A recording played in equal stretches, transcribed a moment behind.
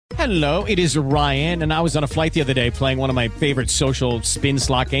Hello, it is Ryan, and I was on a flight the other day playing one of my favorite social spin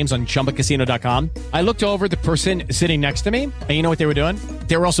slot games on ChumbaCasino.com. I looked over at the person sitting next to me, and you know what they were doing?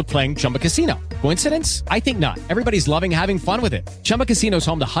 They were also playing Chumba Casino. Coincidence? I think not. Everybody's loving having fun with it. Chumba Casino is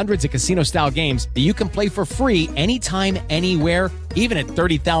home to hundreds of casino-style games that you can play for free anytime, anywhere, even at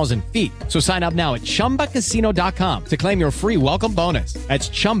 30,000 feet. So sign up now at ChumbaCasino.com to claim your free welcome bonus. That's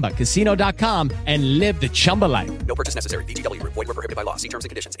ChumbaCasino.com and live the Chumba life. No purchase necessary. VGW. Void where prohibited by law. See terms and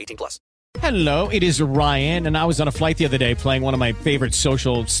conditions. 18+. Hello, it is Ryan, and I was on a flight the other day playing one of my favorite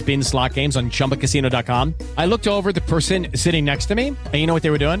social spin slot games on ChumbaCasino.com. I looked over at the person sitting next to me, and you know what they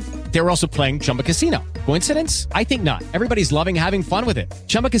were doing? They were also playing Chumba Casino. Coincidence? I think not. Everybody's loving having fun with it.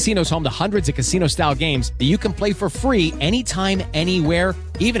 Chumba Casino is home to hundreds of casino-style games that you can play for free anytime, anywhere,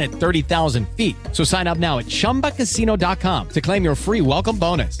 even at 30,000 feet. So sign up now at ChumbaCasino.com to claim your free welcome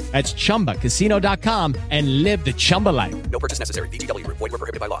bonus. That's ChumbaCasino.com and live the Chumba life. No purchase necessary. VGW. Void where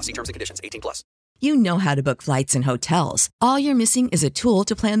prohibited by law. See terms and conditions. 18+. You know how to book flights and hotels. All you're missing is a tool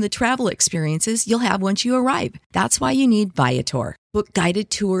to plan the travel experiences you'll have once you arrive. That's why you need Viator. Book guided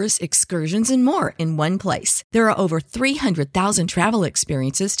tours, excursions, and more in one place. There are over 300,000 travel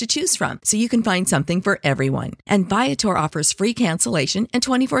experiences to choose from, so you can find something for everyone. And Viator offers free cancellation and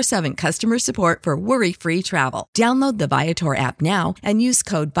 24/7 customer support for worry-free travel. Download the Viator app now and use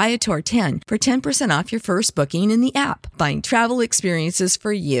code Viator10 for 10% off your first booking in the app. Find travel experiences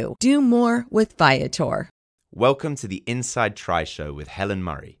for you. Do more with Viator. Welcome to the Inside Tri Show with Helen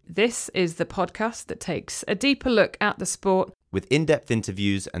Murray. This is the podcast that takes a deeper look at the sport with in-depth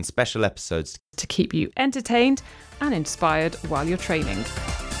interviews and special episodes to keep you entertained and inspired while you're training.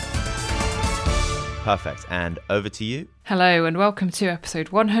 Perfect. And over to you. Hello and welcome to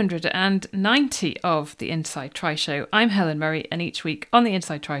episode 190 of the Inside Tri Show. I'm Helen Murray, and each week on the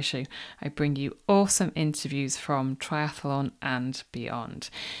Inside Tri Show, I bring you awesome interviews from triathlon and beyond.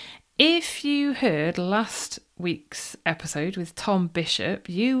 If you heard last week's episode with Tom Bishop,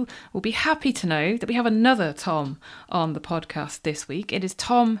 you will be happy to know that we have another Tom on the podcast this week. It is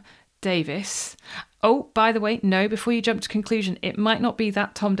Tom Davies. Oh, by the way, no, before you jump to conclusion, it might not be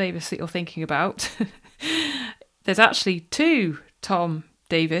that Tom Davies that you're thinking about. There's actually two Tom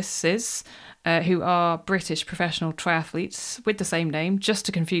Davieses who are British professional triathletes with the same name, just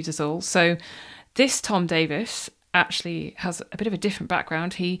to confuse us all. So this Tom Davies actually has a bit of a different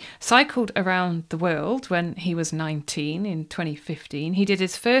background. He cycled around the world when he was 19 in 2015. He did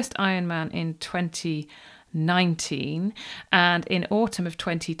his first Ironman in 2019, and in autumn of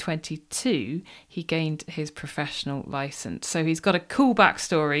 2022 he gained his professional license. So he's got a cool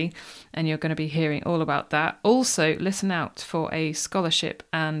backstory, and you're going to be hearing all about that. Also, listen out for a scholarship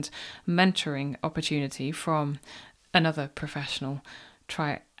and mentoring opportunity from another professional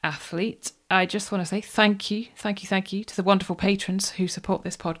triathlete. I just want to say thank you to the wonderful patrons who support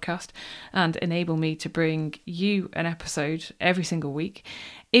this podcast and enable me to bring you an episode every single week.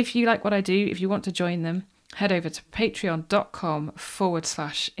 If you like what I do, if you want to join them, head over to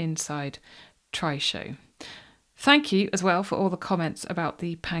patreon.com/inside tri show. Thank you as well for all the comments about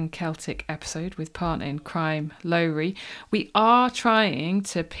the Pan-Celtic episode with partner in crime, Lowry. We are trying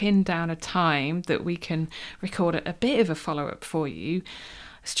to pin down a time that we can record a bit of a follow-up for you.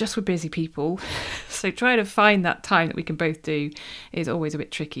 It's just we're busy people, so trying to find that time that we can both do is always a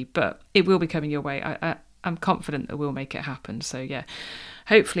bit tricky, but it will be coming your way. I'm confident that we'll make it happen. So yeah,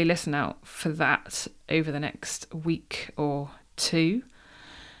 hopefully listen out for that over the next week or two.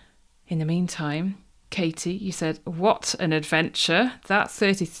 In the meantime, Katie, you said, what an adventure. That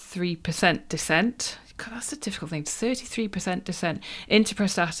 33% descent. God, that's a difficult thing. 33% descent into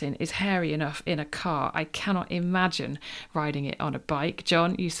Prestatyn is hairy enough in a car. I cannot imagine riding it on a bike.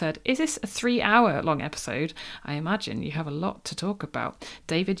 John, you said, is this a 3-hour long episode? I imagine you have a lot to talk about.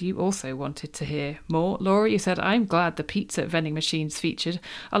 David, you also wanted to hear more. Laura, you said, I'm glad the pizza vending machines featured,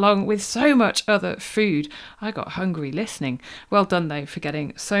 along with so much other food. I got hungry listening. Well done, though, for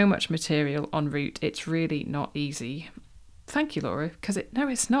getting so much material en route. It's really not easy. Thank you, Laura, because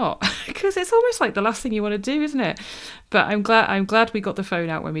it's not, because it's almost like the last thing you want to do, isn't it? But I'm glad we got the phone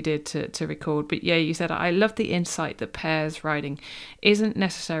out when we did to record. But yeah, you said, I love the insight that pairs riding isn't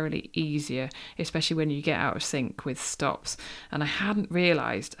necessarily easier, especially when you get out of sync with stops. And I hadn't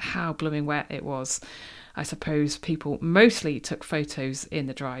realised how blooming wet it was. I suppose people mostly took photos in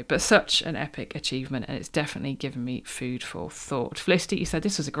the dry, but such an epic achievement, and it's definitely given me food for thought. Felicity, you said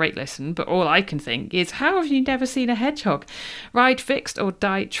this was a great listen, but all I can think is, how have you never seen a hedgehog? Ride fixed or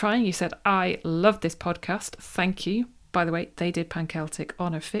die trying? You said, I love this podcast. Thank you. By the way, they did Pan-Celtic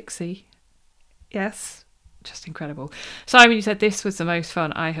on a fixie. Yes, Just incredible. Simon, you said this was the most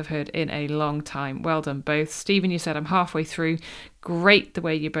fun I have heard in a long time. Well done, both. Stephen, you said I'm halfway through. Great the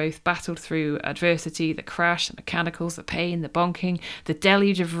way you both battled through adversity, the crash, the mechanicals, the pain, the bonking, the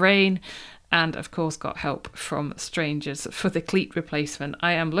deluge of rain, and of course got help from strangers for the cleat replacement.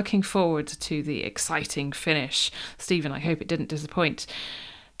 I am looking forward to the exciting finish. Stephen, I hope it didn't disappoint.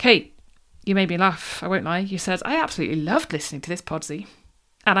 Kate, you made me laugh, I won't lie. You said, I absolutely loved listening to this podsy.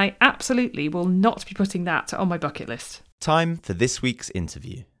 And I absolutely will not be putting that on my bucket list. Time for this week's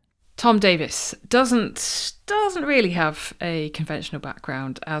interview. Tom Davies doesn't really have a conventional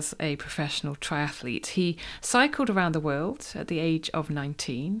background as a professional triathlete. He cycled around the world at the age of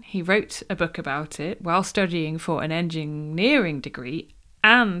 19. He wrote a book about it while studying for an engineering degree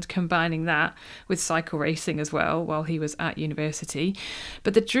and combining that with cycle racing as well while he was at university.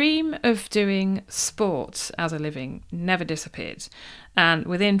 But the dream of doing sport as a living never disappeared. And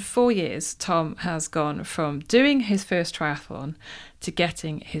within 4 years, Tom has gone from doing his first triathlon to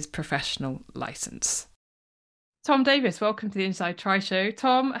getting his professional licence. Tom Davies, welcome to the Inside Tri Show.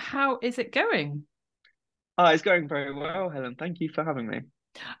 Tom, how is it going? It's going very well, Helen. Thank you for having me.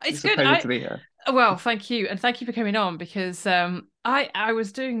 It's good. A pleasure to be here. Well, thank you, and thank you for coming on because I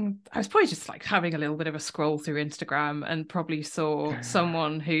was probably just like having a little bit of a scroll through Instagram and probably saw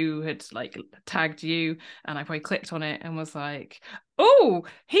someone who had like tagged you, and I probably clicked on it and was like, "Oh,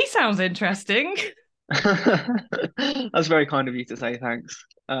 he sounds interesting." That's very kind of you to say. Thanks.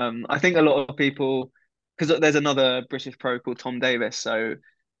 I think a lot of people, because there's another British pro called Tom Davies, so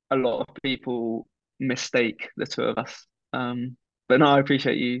a lot of people mistake the two of us. But no, I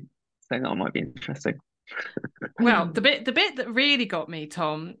appreciate you saying that might be interesting. Well, the bit that really got me,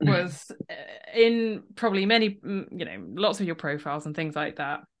 Tom, was in probably many, lots of your profiles and things like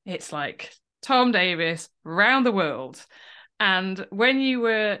that. It's like Tom Davies round the world. And when you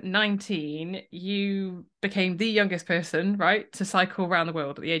were 19, you became the youngest person, right, to cycle around the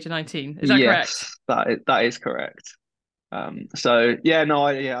world at the age of 19. Is that correct? Yes, that is correct. So yeah, no,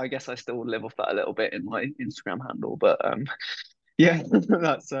 I guess I still live off that a little bit in my Instagram handle, but yeah,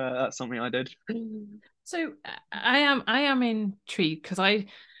 that's something I did. So I am intrigued because I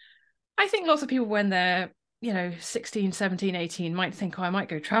think lots of people when they're 16, 17, 18 might think, oh, I might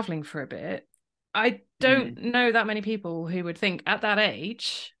go traveling for a bit. I don't know that many people who would think at that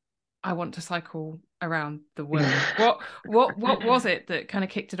age I want to cycle around the world. What was it that kind of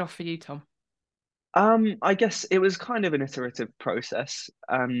kicked it off for you, Tom? I guess it was kind of an iterative process,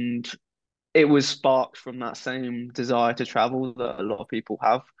 and it was sparked from that same desire to travel that a lot of people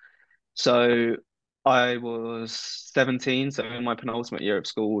have. So I was 17, so in my penultimate year of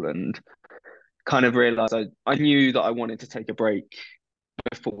school, and kind of realized I knew that I wanted to take a break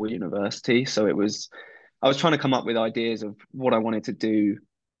before university. So I was trying to come up with ideas of what I wanted to do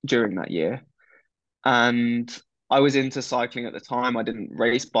during that year. And I was into cycling at the time. I didn't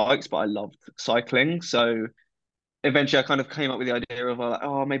race bikes, but I loved cycling. So eventually I kind of came up with the idea of like,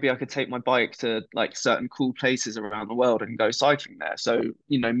 oh, maybe I could take my bike to like certain cool places around the world and go cycling there. So,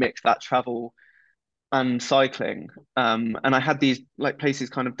 mix that travel and cycling. And I had these like places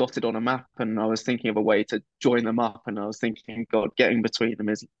kind of dotted on a map, and I was thinking of a way to join them up. And I was thinking, God, getting between them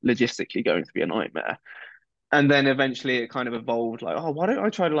is logistically going to be a nightmare. And then eventually it kind of evolved like, oh, why don't I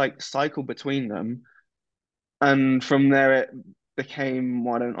try to like cycle between them? And from there it became,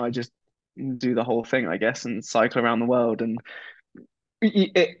 why don't I just do the whole thing, I guess, and cycle around the world? And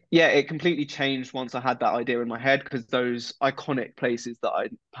it completely changed once I had that idea in my head, because those iconic places that I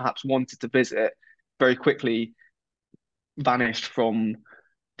perhaps wanted to visit very quickly vanished from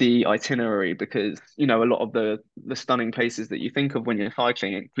the itinerary, because a lot of the stunning places that you think of when you're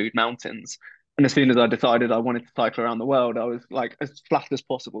cycling include mountains. And as soon as I decided I wanted to cycle around the world, I was like, as flat as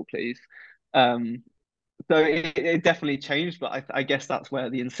possible, please. So it definitely changed, but I guess that's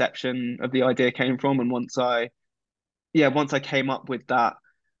where the inception of the idea came from. And once I came up with that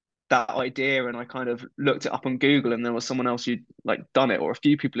idea, and I kind of looked it up on Google, and there was someone else who'd like done it, or a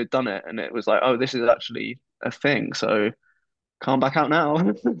few people had done it, and it was like, oh, this is actually a thing. So can't back out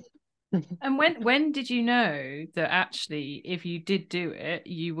now. And when did you know that actually, if you did do it,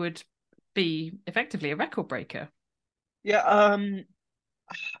 you would be effectively a record breaker? Yeah,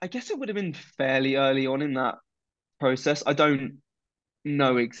 I guess it would have been fairly early on in that process. I don't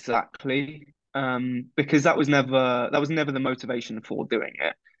know exactly, because that was never the motivation for doing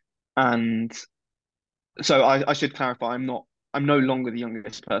it. And so I should clarify, I'm no longer the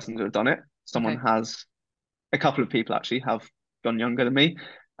youngest person to have done it. Someone Okay. has A couple of people actually have gone younger than me.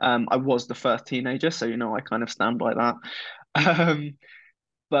 I was the first teenager, so I kind of stand by that. Um,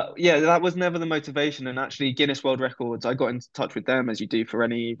 but yeah, that was never the motivation. And actually, Guinness World Records, I got in touch with them as you do for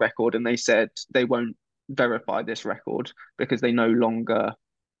any record, and they said they won't verify this record because they no longer,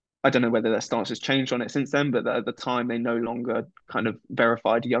 I don't know whether their stance has changed on it since then, but at the time they no longer kind of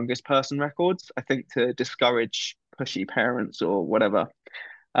verified youngest person records, I think to discourage pushy parents or whatever.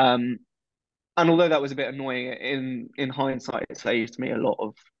 Um, and although that was a bit annoying, in hindsight, it saved me a lot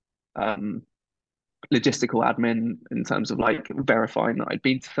of um, logistical admin in terms of like verifying that I'd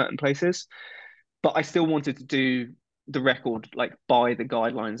been to certain places. But I still wanted to do the record like by the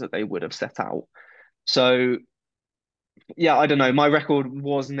guidelines that they would have set out. So yeah, I don't know. My record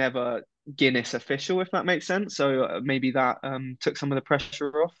was never Guinness official, if that makes sense. So maybe that took some of the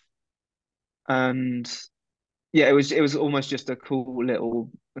pressure off. And yeah, it was almost just a cool little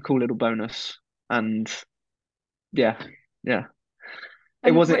bonus. And yeah, yeah. It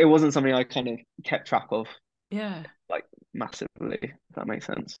And wasn't it wasn't something I kind of kept track of yeah. like massively, if that makes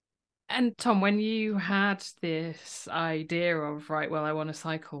sense. And Tom, when you had this idea of, right, well, I want to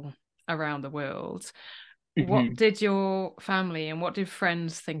cycle around the world, what Mhm. did your family and what did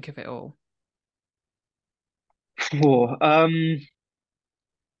friends think of it all? Oh,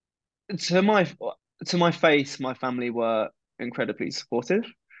 to my to my face, my family were incredibly supportive.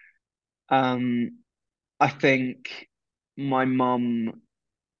 Um, I think my mum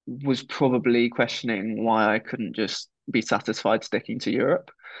was probably questioning why I couldn't just be satisfied sticking to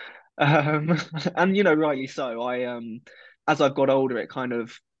Europe. Um, and rightly so. As I've got older, it kind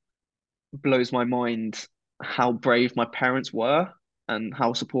of blows my mind how brave my parents were and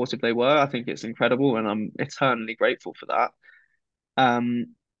how supportive they were. I think it's incredible, and I'm eternally grateful for that.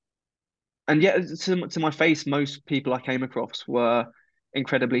 Um, and yeah, to my face, most people I came across were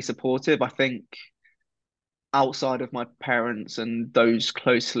incredibly supportive. I think outside of my parents and those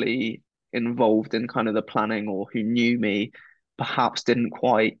closely involved in kind of the planning or who knew me, perhaps didn't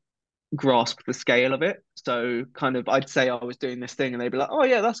quite grasp the scale of it. So kind of I'd say I was doing this thing and they'd be like, "Oh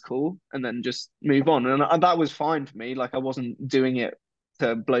yeah, that's cool," and then just move on. And that was fine for me. Like I wasn't doing it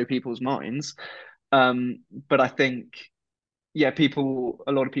to blow people's minds. But I think yeah,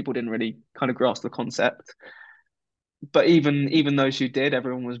 a lot of people didn't really kind of grasp the concept. But even those who did,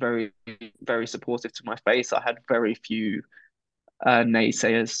 everyone was very, very supportive to my face. I had very few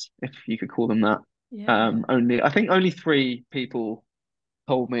naysayers, if you could call them that. Yeah. I think only three people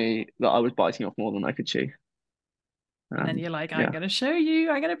told me that I was biting off more than I could chew. And then you're like, I'm Yeah, going to show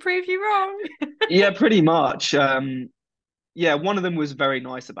you, I'm going to prove you wrong. yeah, pretty much. Yeah, one of them was very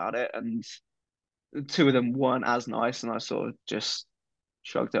nice about it, and two of them weren't as nice, and I sort of just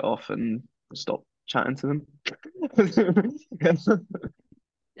shrugged it off and stopped chatting to them.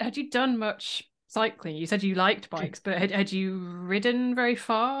 Had you done much cycling? You said you liked bikes, but had you ridden very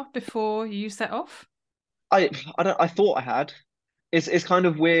far before you set off? I I thought I had. It's kind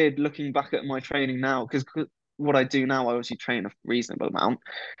of weird looking back at my training now because what I do now, I obviously train a reasonable amount,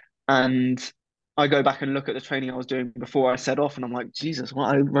 and I go back and look at the training I was doing before I set off, and I'm like, Jesus,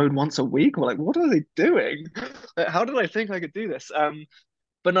 what I rode once a week? Or like, what are they doing? Like, how did I think I could do this?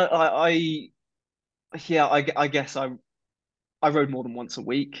 But no, yeah, I guess I rode more than once a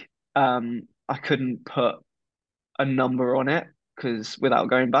week. I couldn't put a number on it because without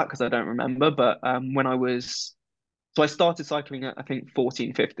going back because I don't remember. But when I started cycling at I think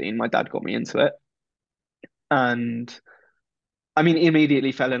 14, 15. My dad got me into it, and I mean,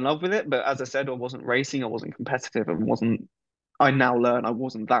 immediately fell in love with it. But as I said, I wasn't racing, I wasn't competitive, and wasn't. I now learn I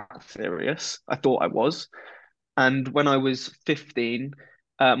wasn't that serious. I thought I was. And when I was 15,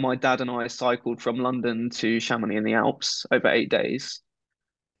 my dad and I cycled from London to Chamonix in the Alps over 8 days.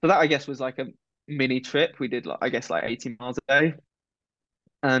 So that I guess was like a mini trip. We did like I guess like 80 miles a day.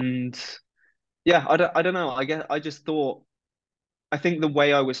 And yeah, I don't know. I guess I just thought I think the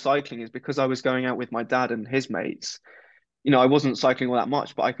way I was cycling is because I was going out with my dad and his mates. I wasn't cycling all that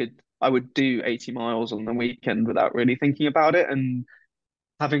much, but I would do 80 miles on the weekend without really thinking about it. And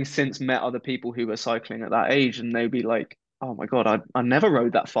having since met other people who were cycling at that age, and they'd be like, "Oh my God, I never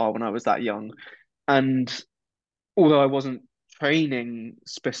rode that far when I was that young." And although I wasn't training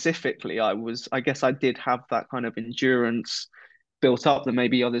specifically, I guess I did have that kind of endurance built up that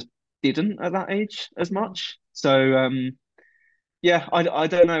maybe others didn't at that age as Mm. much. So yeah, I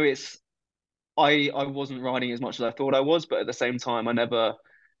don't know. I wasn't riding as much as I thought I was, but at the same time, I never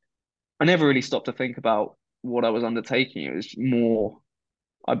really stopped to think about what I was undertaking. It was more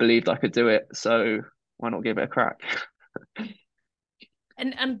I believed I could do it, so why not give it a crack?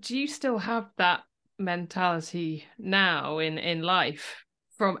 And do you still have that mentality now in life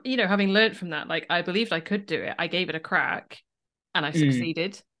from, having learned from that? Like, I believed I could do it. I gave it a crack and I Mm.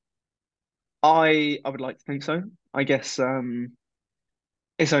 succeeded. I would like to think so. I guess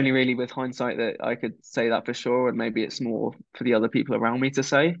it's only really with hindsight that I could say that for sure, and maybe it's more for the other people around me to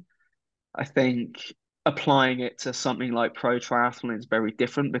say. I think applying it to something like pro triathlon is very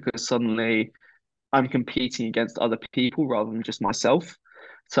different because suddenly I'm competing against other people rather than just myself.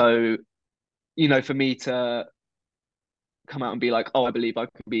 So, for me to come out and be like, oh, I believe I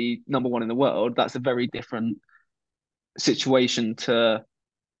could be number one in the world, that's a very different situation to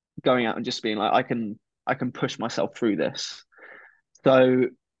going out and just being like, I can push myself through this. So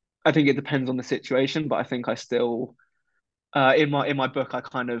I think it depends on the situation, but I think I still in my book I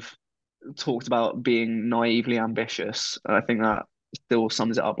kind of talked about being naively ambitious. And I think that still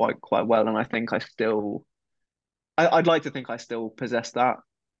sums it up quite well. And I think I'd like to think I still possess that.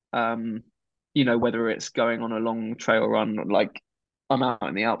 Um, whether it's going on a long trail run, like I'm out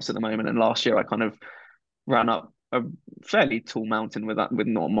in the Alps at the moment, and last year I kind of ran up a fairly tall mountain with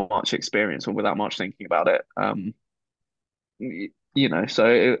not much experience or without much thinking about it.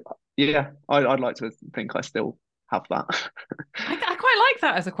 So yeah, I'd like to think I still have that. I quite like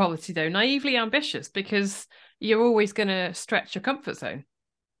that as a quality, though, naively ambitious, because you're always going to stretch your comfort zone.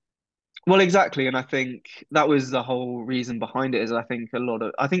 Well, exactly, and I think that was the whole reason behind it. Is I think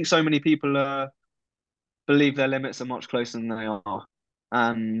so many people believe their limits are much closer than they are,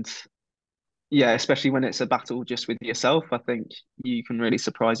 and yeah, especially when it's a battle just with yourself, I think you can really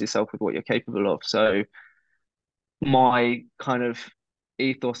surprise yourself with what you're capable of. So my kind of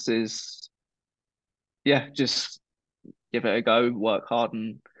ethos is, yeah, just give it a go, work hard,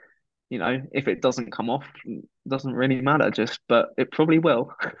 and if it doesn't come off, it doesn't really matter. But it probably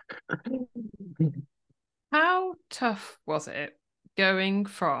will. How tough was it going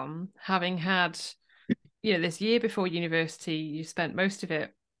from having had, this year before university, you spent most of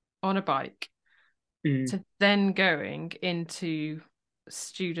it on a bike, Mm. to then going into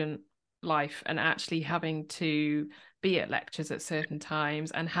student life and actually having to be at lectures at certain times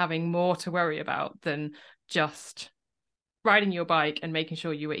and having more to worry about than just riding your bike and making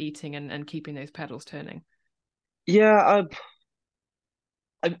sure you were eating and keeping those pedals turning? Yeah,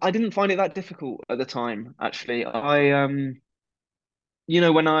 I didn't find it that difficult at the time, actually.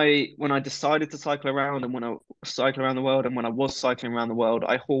 When I decided to cycle around and when I cycle around the world and when I was cycling around the world,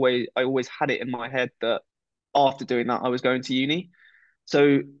 I always had it in my head that after doing that I was going to uni.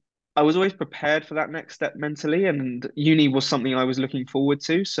 So I was always prepared for that next step mentally, and uni was something I was looking forward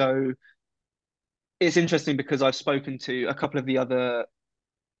to. So it's interesting because I've spoken to a couple of the other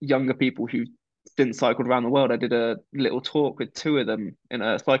younger people who since cycled around the world. I did a little talk with two of them in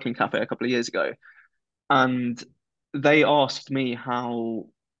a cycling cafe a couple of years ago, and they asked me how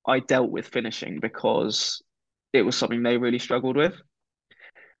I dealt with finishing because it was something they really struggled with.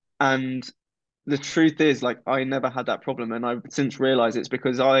 And the truth is, like, I never had that problem, and I've since realized it's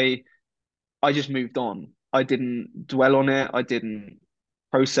because I just moved on. I didn't dwell on it. I didn't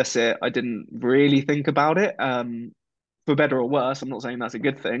process it. I didn't really think about it. For better or worse, I'm not saying that's a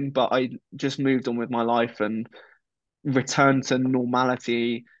good thing, but I just moved on with my life and returned to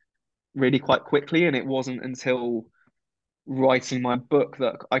normality really quite quickly. And it wasn't until writing my book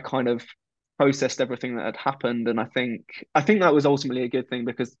that I kind of processed everything that had happened. And I think that was ultimately a good thing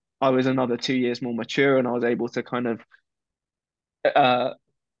because I was another 2 years more mature and I was able to uh, kind of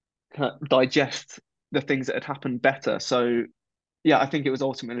digest the things that had happened better. So yeah, I think it was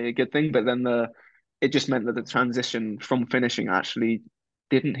ultimately a good thing. But then it just meant that the transition from finishing actually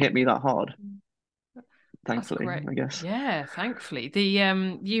didn't hit me that hard, That's thankfully, great. I guess. Yeah, thankfully. The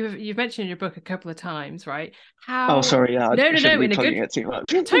you've mentioned in your book a couple of times, right? Oh, How sorry, yeah, no, I no, no, shouldn't be in a good plugging it too much.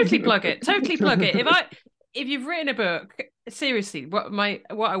 totally plug it. Totally plug it. If you've written a book, seriously, what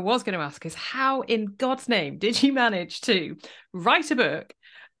I was going to ask is how in God's name did you manage to write a book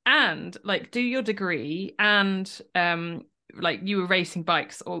and like do your degree and like you were racing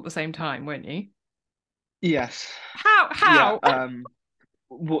bikes all at the same time, weren't you? Yes, How yeah. how?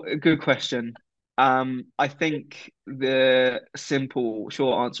 Good question. I think the simple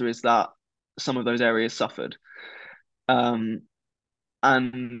short answer is that some of those areas suffered. Um,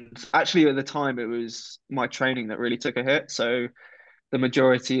 and actually at the time it was my training that really took a hit. So the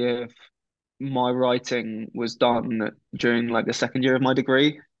majority of my writing was done during like the second year of my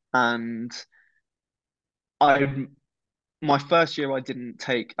degree. And I my first year I didn't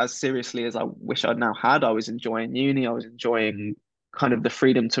take as seriously as I wish I'd now had. I was enjoying uni, I was enjoying kind of the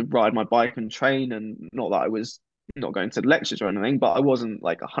freedom to ride my bike and train, and not that I was not going to lectures or anything, but I wasn't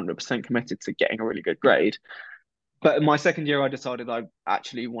like 100% committed to getting a really good grade. But in my second year, I decided I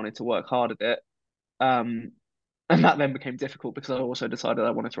actually wanted to work hard at it. Um, and that then became difficult because I also decided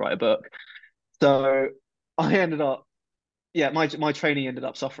I wanted to write a book. So I ended up, yeah, my training ended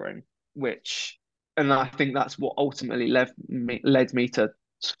up suffering, which, and I think that's what ultimately led me to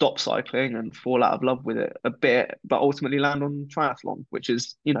stop cycling and fall out of love with it a bit, but ultimately land on triathlon, which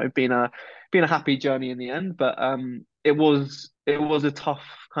is, been a happy journey in the end. But it was a tough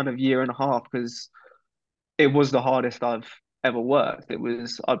kind of year and a half because it was the hardest I've ever worked. It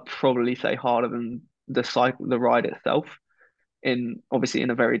was, I'd probably say, harder than the ride itself, in obviously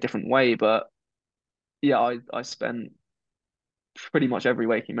in a very different way. But yeah, I spent pretty much every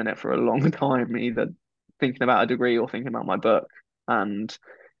waking minute for a long time either thinking about a degree or thinking about my book. And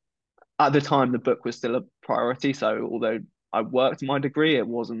at the time, the book was still a priority. So although I worked my degree, it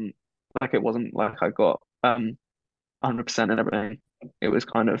wasn't like I got 100% in everything. It was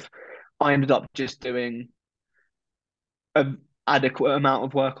kind of, I ended up just doing an adequate amount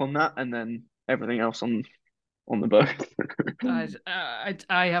of work on that, and then everything else on the book.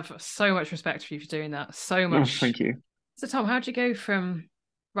 I have so much respect for you for doing that. So Oh, much. thank you. So Tom, how'd you go from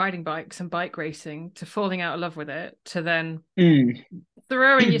riding bikes and bike racing to falling out of love with it to then Mm.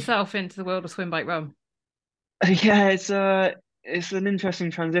 throwing yourself into the world of swim bike run? Yeah, it's an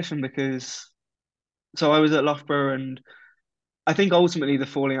interesting transition because so I was at Loughborough, and I think ultimately the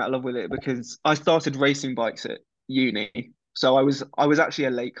falling out of love with it because I started racing bikes at uni. So I was actually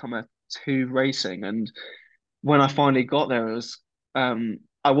a latecomer to racing, and when I finally got there, it was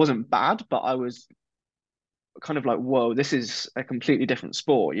I wasn't bad, but I was kind of like, whoa, this is a completely different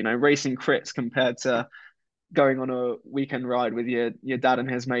sport. Racing crits compared to going on a weekend ride with your dad and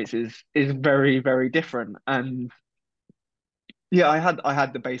his mates is very, very different. And yeah, I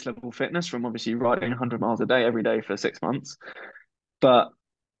had the base level fitness from obviously riding 100 miles a day every day for 6 months, but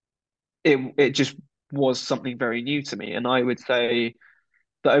it just was something very new to me. And I would say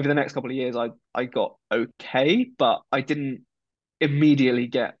that over the next couple of years, I got okay, but I didn't immediately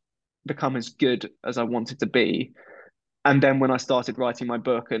become as good as I wanted to be. And then when I started writing my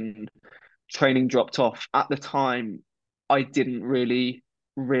book and training dropped off, at the time, I didn't really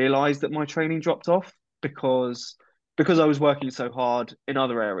realize that my training dropped off because I was working so hard in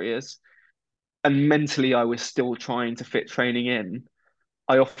other areas and mentally I was still trying to fit training in.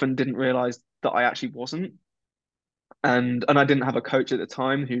 I often didn't realize that I actually wasn't. And I didn't have a coach at the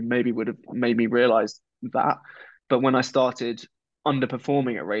time who maybe would have made me realize that. But when I started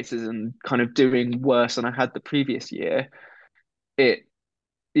underperforming at races and kind of doing worse than I had the previous year, it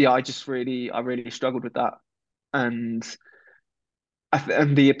yeah, I really struggled with that. And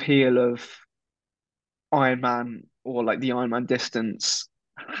and the appeal of Ironman, or like the Ironman distance,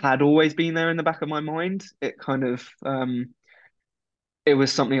 had always been there in the back of my mind. It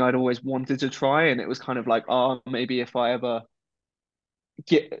was something I'd always wanted to try, and it was kind of like, oh, maybe if I ever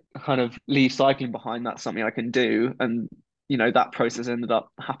get kind of leave cycling behind, that's something I can do. And that process ended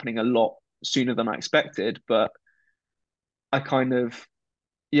up happening a lot sooner than I expected. But I kind of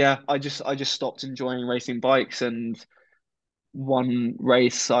yeah, I just stopped enjoying racing bikes, and one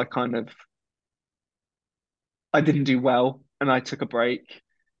race I didn't do well, and I took a break,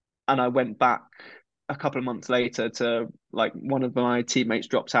 and I went back a couple of months later to, like, one of my teammates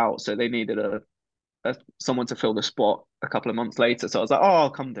dropped out, so they needed someone to fill the spot a couple of months later. So I was like, oh,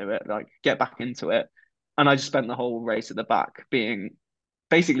 I'll come do it, like get back into it. And I just spent the whole race at the back being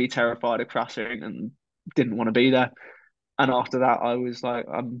basically terrified of crashing and didn't want to be there. And after that, I was like,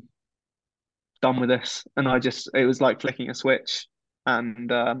 I'm done with this. And it was like flicking a switch.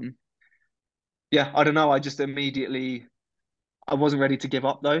 And yeah, I don't know. I just immediately, I wasn't ready to give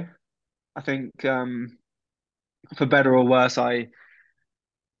up though. I think for better or worse, I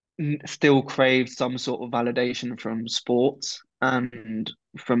still craved some sort of validation from sports and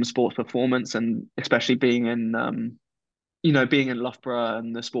from sports performance, and especially being in Loughborough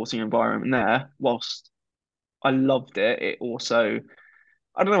and the sporting environment there. Whilst I loved it, it also,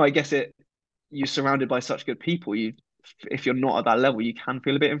 I don't know, I guess you're surrounded by such good people. If you're not at that level, you can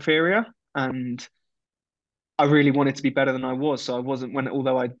feel a bit inferior. And I really wanted to be better than I was. So I wasn't,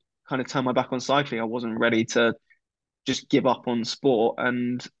 although I kind of turned my back on cycling, I wasn't ready to just give up on sport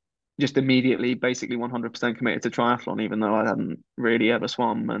and just immediately basically 100% committed to triathlon, even though I hadn't really ever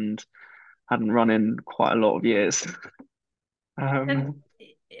swum and hadn't run in quite a lot of years. And Um,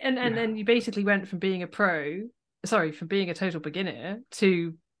 and yeah, then you basically went from being from being a total beginner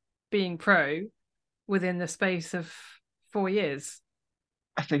to being pro within the space of 4 years.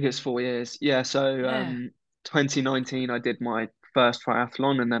 I think it's 4 years. Yeah, so Yeah. 2019 I did my first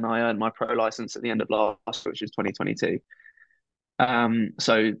triathlon, and then I earned my pro license at the end of last, which is 2022.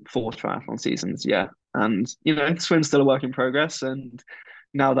 So 4 triathlon seasons, yeah. And swim's still a work in progress. And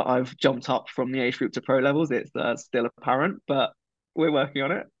now that I've jumped up from the age group to pro levels, it's still apparent, but we're working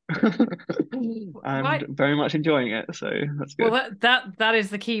on it and Why? very much enjoying it. So that's Well, good. that is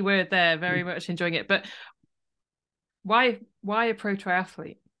the key word there. Very much enjoying it. But why Why a pro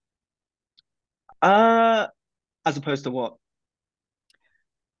triathlete? Uh, as opposed to what?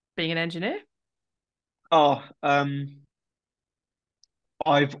 Being an engineer? Oh,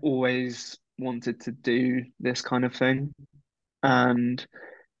 I've always wanted to do this kind of thing. And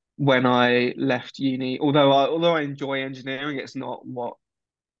when I left uni, although I enjoy engineering, it's not what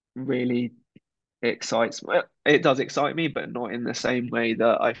really excites me. It does excite me, but not in the same way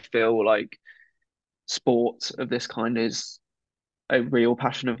that I feel like sport of this kind is a real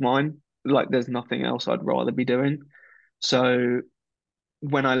passion of mine. Like there's nothing else I'd rather be doing. So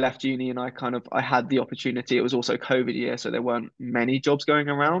when I left uni and I had the opportunity, it was also COVID year, so there weren't many jobs going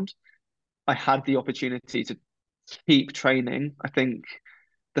around. I had the opportunity to keep training. I think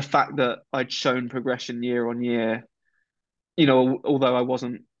the fact that I'd shown progression year on year, although I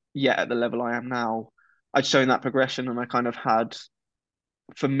wasn't yet at the level I am now, I'd shown that progression and I kind of had,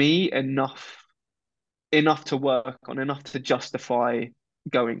 for me, enough to work on, enough to justify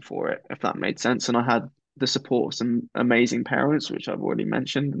going for it, if that made sense. And I had the support of some amazing parents, which I've already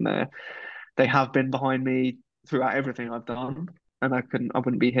mentioned, and they have been behind me throughout everything I've done. And I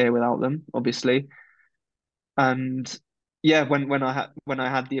wouldn't be here without them, obviously. And yeah, when I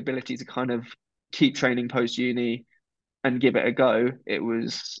had the ability to kind of keep training post uni and give it a go, it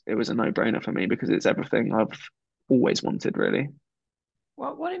was a no-brainer for me because it's everything I've always wanted, really.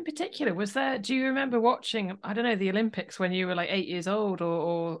 What in particular was there? Do you remember watching, I don't know, the Olympics when you were like 8 years old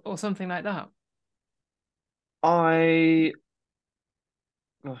or something like that? I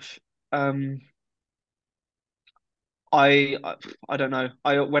gosh, um, I don't know.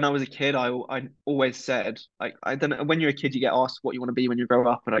 I When I was a kid, I always said like I don't know. When you're a kid, you get asked what you want to be when you grow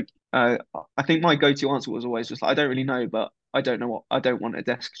up, and I think my go-to answer was always just like I don't really know, but I don't know what I don't want a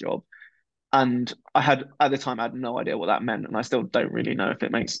desk job. And I had at the time I had no idea what that meant, and I still don't really know if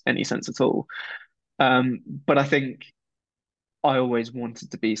it makes any sense at all. But I think I always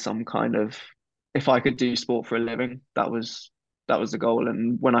wanted to be some kind of, if I could do sport for a living, that was the goal.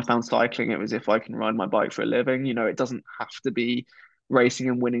 And when I found cycling, it was if I can ride my bike for a living. It doesn't have to be racing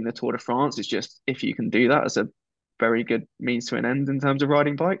and winning the Tour de France. It's just if you can do that as a very good means to an end in terms of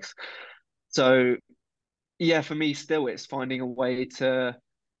riding bikes. So yeah, for me still it's finding a way to,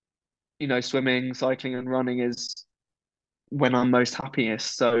 swimming, cycling and running is when I'm most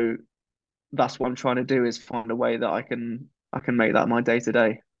happiest. So that's what I'm trying to do is find a way that I can make that my day to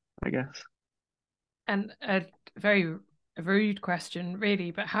day, I guess. And a very rude question, really,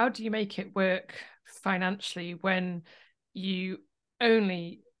 but how do you make it work financially when you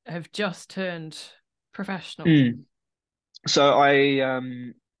only have just turned professional? Mm. So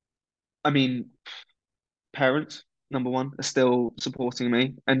I mean, parents, number one, are still supporting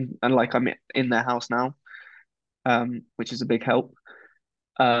me and like I'm in their house now, which is a big help.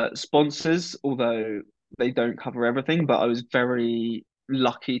 Sponsors, although they don't cover everything, but I was very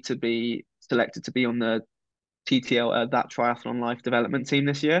lucky to be selected to be on the TTL, that triathlon life development team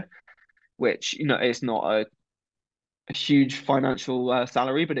this year, which, it's not a huge financial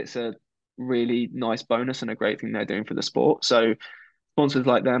salary, but it's a really nice bonus and a great thing they're doing for the sport. So sponsors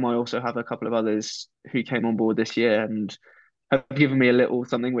like them, I also have a couple of others who came on board this year and have given me a little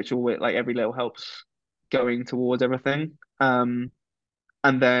something which always like every little helps going towards everything. And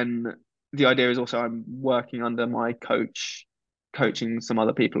then the idea is also I'm working under my coach, coaching some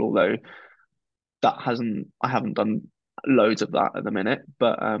other people, although I haven't done loads of that at the minute.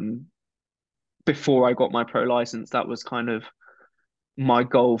 But before I got my pro license, that was kind of my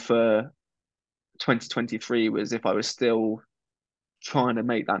goal for 2023 was if I was still trying to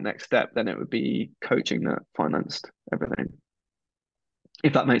make that next step, then it would be coaching that financed everything.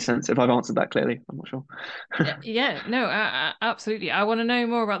 If that makes sense, if I've answered that clearly, I'm not sure. Yeah, no, absolutely. I want to know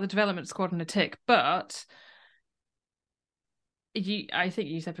more about the development squad in a tick, but I think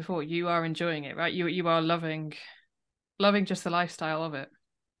you said before, you are enjoying it, right? You are loving just the lifestyle of it.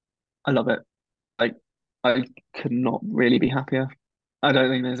 I love it. Like I could not really be happier. I don't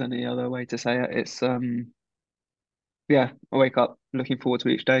think there's any other way to say it. It's yeah, I wake up looking forward to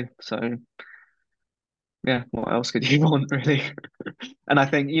each day. So yeah, what else could you want really? And I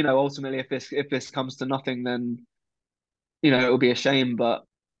think, ultimately if this comes to nothing, then, it'll be a shame, but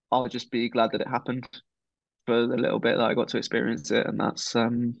I'll just be glad that it happened for the little bit that I got to experience it. And that's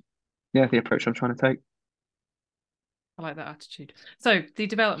yeah, the approach I'm trying to take. I like that attitude. So the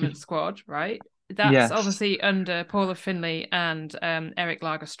development squad, right? That's Yes. obviously under Paula Finley and Eric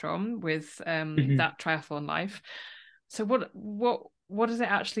Lagerstrom with Mhm. that triathlon life. So what does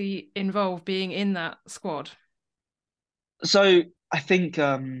it actually involve being in that squad? So I think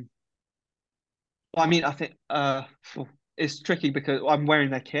I mean I think it's tricky because I'm wearing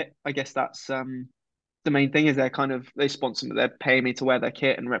their kit. I guess that's the main thing is they sponsor me, they're paying me to wear their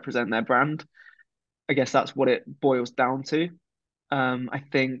kit and represent their brand. I guess that's what it boils down to. I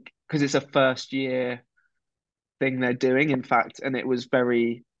think because it's a first year thing they're doing, in fact, and it was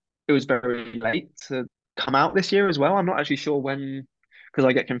very late to come out this year as well. I'm not actually sure when, because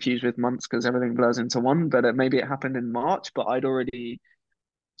I get confused with months because everything blurs into one, but maybe it happened in March, but I'd already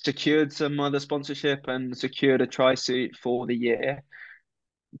secured some other sponsorship and secured a tri suit for the year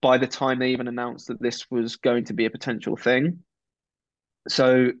by the time they even announced that this was going to be a potential thing.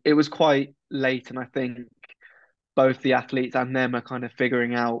 So it was quite late, and I think both the athletes and them are kind of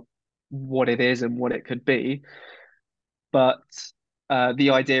figuring out what it is and what it could be. But the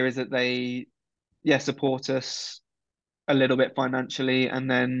idea is that they, yeah, support us a little bit financially and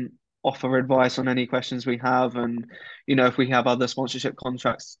then offer advice on any questions we have. And, if we have other sponsorship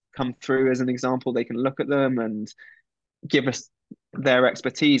contracts come through, as an example, they can look at them and give us their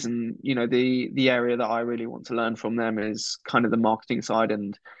expertise. And, the area that I really want to learn from them is kind of the marketing side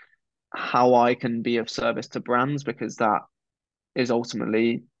and how I can be of service to brands, because that is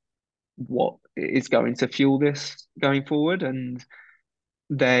ultimately what is going to fuel this going forward. And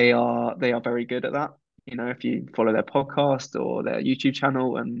they are very good at that. If you follow their podcast or their YouTube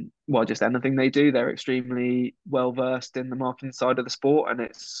channel and well, just anything they do, they're extremely well versed in the marketing side of the sport. And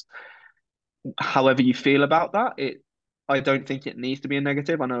it's however you feel about that, I don't think it needs to be a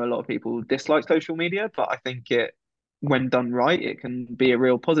negative. I know a lot of people dislike social media, but I think when done right, it can be a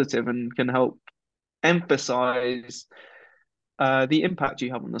real positive and can help emphasize the impact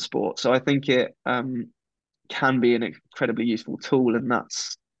you have on the sport. So I think it can be an incredibly useful tool, and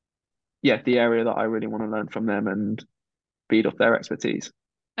that's the area that I really want to learn from them and feed off their expertise.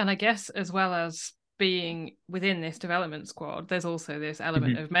 And I guess as well as being within this development squad, there's also this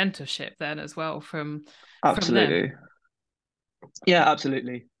element Mhm. of mentorship then as well from them. Absolutely. Yeah,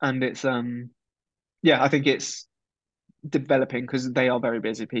 absolutely. And it's I think it's developing because they are very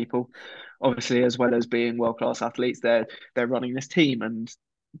busy people. Obviously, as well as being world-class athletes, they're running this team and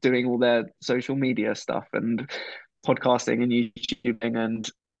doing all their social media stuff and podcasting and YouTubing. And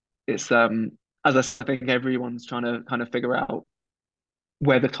it's as I said, I think everyone's trying to kind of figure out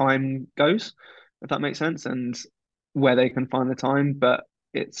where the time goes, if that makes sense, and where they can find the time. But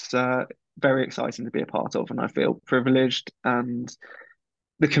it's very exciting to be a part of, and I feel privileged. And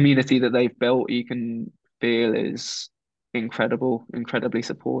the community that they've built, you can feel is incredible, incredibly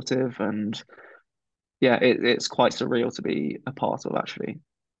supportive, and yeah, it's quite surreal to be a part of, actually.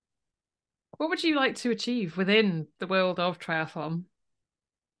 What would you like to achieve within the world of triathlon?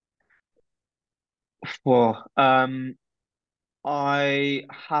 Well, I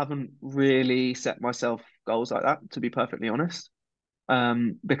haven't really set myself goals like that, to be perfectly honest.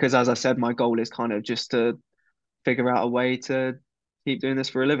 Because as I said, my goal is kind of just to figure out a way to keep doing this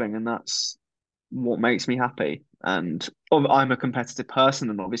for a living, and that's what makes me happy. And I'm a competitive person,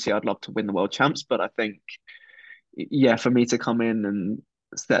 and obviously I'd love to win the world champs, but I think, yeah, for me to come in and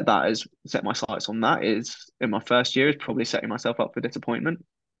set my sights on that is in my first year is probably setting myself up for disappointment,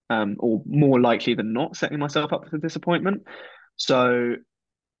 or more likely than not setting myself up for disappointment. So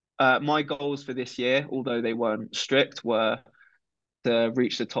my goals for this year, although they weren't strict, were to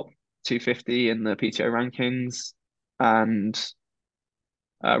reach the top 250 in the PTO rankings and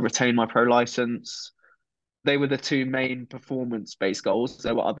retain my pro license. They were the two main performance-based goals.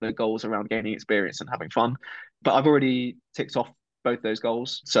 There were other goals around gaining experience and having fun, but I've already ticked off both those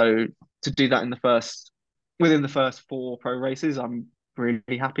goals. So to do that within the first four pro races, I'm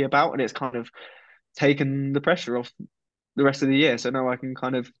really happy about, and it's kind of taken the pressure off the rest of the year. So now I can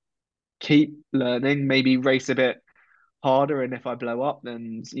kind of keep learning, maybe race a bit harder, and if I blow up,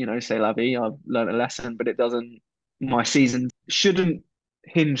 then say la vie, I've learned a lesson. But it doesn't. My season shouldn't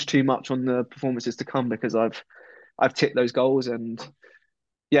hinge too much on the performances to come because I've ticked those goals, and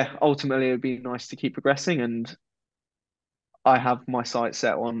yeah, ultimately it'd be nice to keep progressing. And I have my sights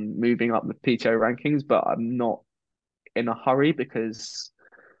set on moving up the PTO rankings, but I'm not in a hurry because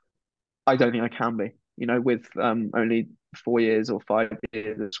I don't think I can be. With only 4 years or 5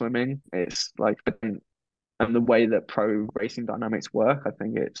 years of swimming, it's like and the way that pro racing dynamics work, I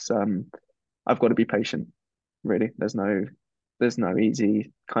think it's I've got to be patient. Really, there's no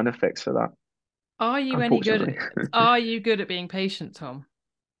easy kind of fix for that, Are you any good? unfortunately. Are you good at being patient, Tom?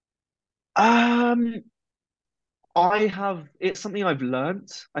 um, it's something I've learned.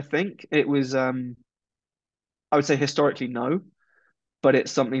 I think it was I would say historically no, but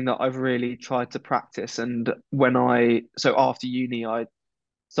it's something that I've really tried to practice. And so after uni, I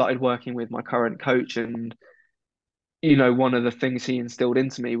started working with my current coach, and one of the things he instilled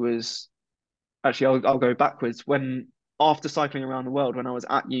into me was actually I'll go backwards. When after cycling around the world, when I was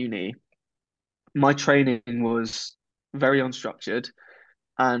at uni, my training was very unstructured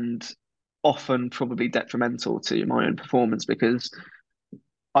and often probably detrimental to my own performance because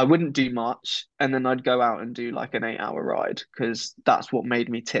I wouldn't do much and then I'd go out and do like an 8 hour ride because that's what made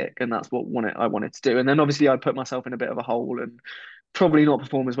me tick and that's what I wanted to do. And then obviously I'd put myself in a bit of a hole and probably not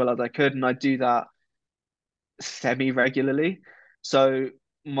perform as well as I could. And I'd do that semi regularly. So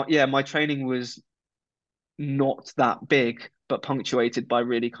my training was not that big, but punctuated by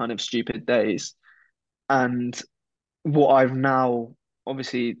really kind of stupid days. And what I've now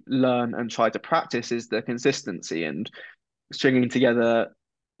obviously learned and tried to practice is the consistency and stringing together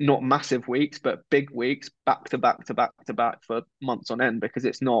not massive weeks, but big weeks back to back to back to back for months on end because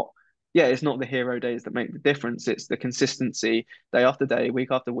it's not the hero days that make the difference. It's the consistency day after day, week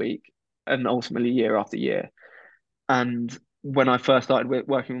after week, and ultimately year after year. And when I first started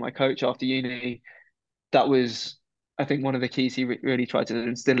working with my coach after uni, that was, I think, one of the keys he really tried to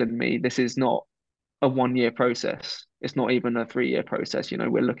instill in me. This is not a 1 year process. It's not even a 3 year process.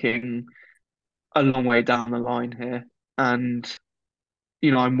 We're looking a long way down the line here. And,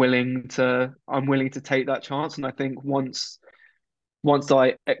 I'm willing to take that chance. And I think once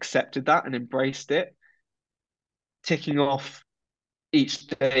I accepted that and embraced it, ticking off each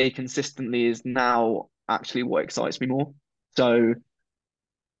day consistently is now actually what excites me more. So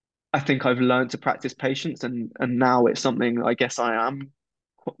I think I've learned to practice patience and now it's something I guess I am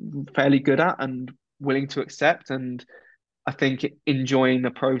fairly good at and willing to accept. And I think enjoying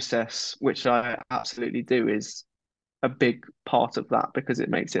the process, which I absolutely do, is a big part of that because it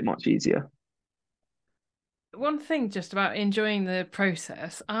makes it much easier. One thing just about enjoying the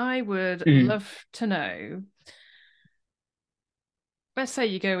process, I would Mm. love to know, let's say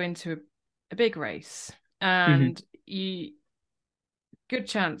you go into a big race Hmm. and good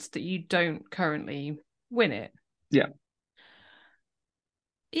chance that you don't currently win it. Yeah.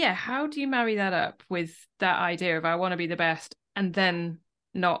 Yeah, how do you marry that up with that idea of I want to be the best and then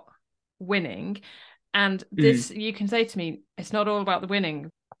not winning? And Mm. this, you can say to me, it's not all about the winning.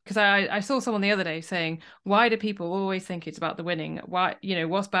 Because I saw someone the other day saying, why do people always think it's about the winning? Why,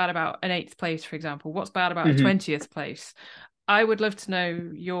 what's bad about an 8th place, for example? What's bad about a Hmm. 20th place? I would love to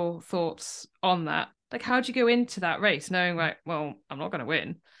know your thoughts on that. Like, how do you go into that race knowing, like, well, I'm not going to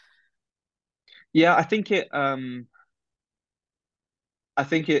win? Yeah, I think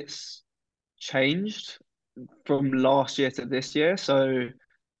it's changed from last year to this year. So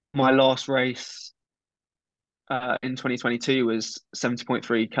my last race in 2022 was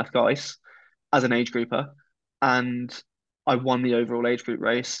 70.3 Cascais as an age grouper, and I won the overall age group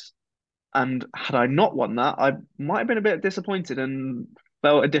race. And had I not won that, I might have been a bit disappointed and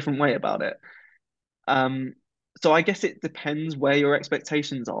felt a different way about it. Um, so I guess it depends where your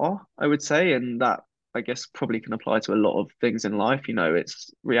expectations are, I would say, and that I guess probably can apply to a lot of things in life.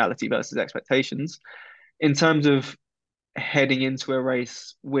 It's reality versus expectations. In terms of heading into a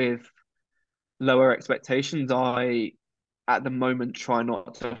race with lower expectations, I at the moment try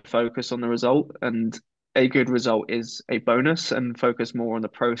not to focus on the result, and a good result is a bonus, and focus more on the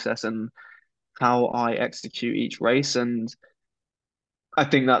process and how I execute each race. And I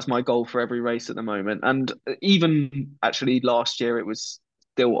think that's my goal for every race at the moment. And even actually last year, it was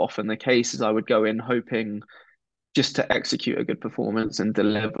still often the case as I would go in hoping just to execute a good performance and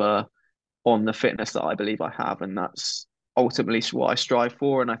deliver on the fitness that I believe I have. And that's ultimately what I strive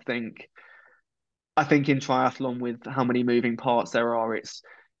for. And I think in triathlon, with how many moving parts there are, it's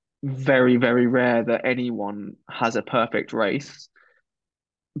very, very rare that anyone has a perfect race.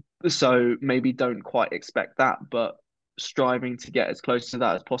 So maybe don't quite expect that, but striving to get as close to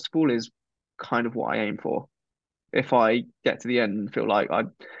that as possible is kind of what I aim for. If I get to the end and feel like I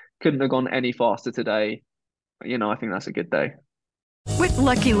couldn't have gone any faster today, I think that's a good day. With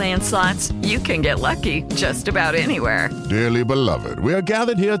Lucky Land Slots, you can get lucky just about anywhere. Dearly beloved, we are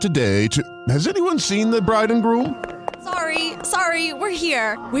gathered here today to... Has anyone seen the bride and groom? Sorry, we're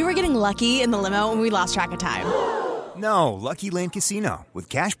here. We were getting lucky in the limo and we lost track of time. No, Lucky Land Casino, with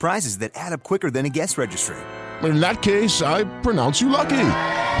cash prizes that add up quicker than a guest registry. In that case, I pronounce you lucky.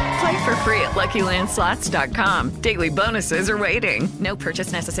 Play for free at LuckyLandSlots.com. Daily bonuses are waiting. No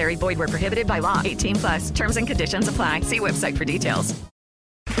purchase necessary. Void where prohibited by law. 18+. Terms and conditions apply. See website for details.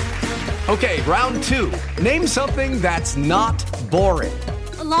 Okay, round 2. Name something that's not boring.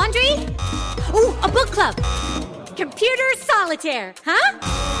 A laundry? Ooh, a book club. Computer solitaire, huh?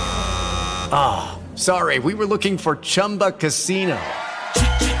 Ah, oh, sorry. We were looking for Chumba Casino.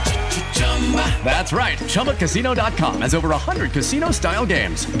 That's right. ChumbaCasino.com has over 100 casino-style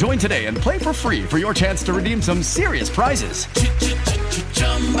games. Join today and play for free for your chance to redeem some serious prizes.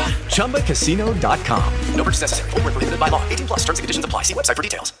 ChumbaCasino.com. No purchase necessary. Void where prohibited by law. 18+. Terms and conditions apply. See website for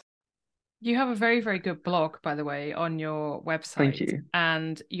details. You have a very, very good blog, by the way, on your Thank website, you.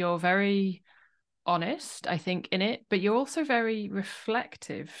 and you're very honest, I think, in it, but you're also very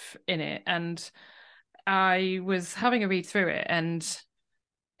reflective in it. And I was having a read through it, and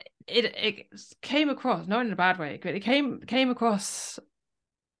it came across, not in a bad way, but it came across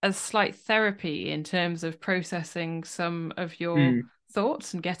as slight therapy in terms of processing some of your Mm.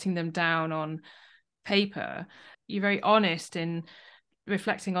 thoughts and getting them down on paper. You're very honest in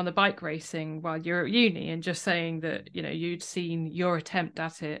reflecting on the bike racing while you're at uni and just saying that, you know, you'd seen your attempt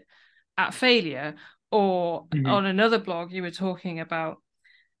at it at failure. Or Mhm. on another blog, you were talking about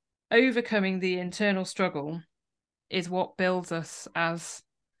overcoming the internal struggle is what builds us as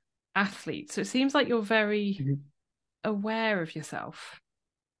athletes. So it seems like you're very Mhm. aware of yourself.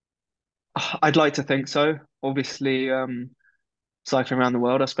 I'd like to think so. Obviously, cycling around the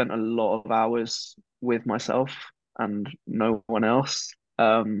world, I spent a lot of hours with myself and no one else.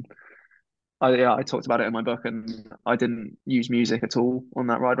 I talked about it in my book, and I didn't use music at all on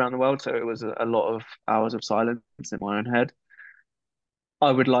that ride around the world, so it was a lot of hours of silence in my own head.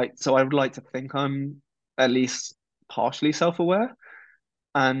 I would like to think I'm at least partially self-aware,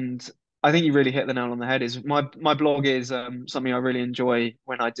 and I think you really hit the nail on the head. Is my blog is something I really enjoy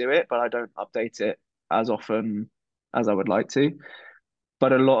when I do it, but I don't update it as often as I would like to.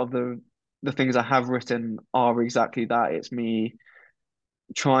 But a lot of the things I have written are exactly that. It's me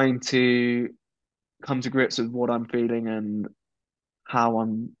trying to come to grips with what I'm feeling and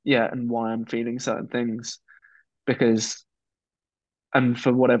and why I'm feeling certain things. Because, and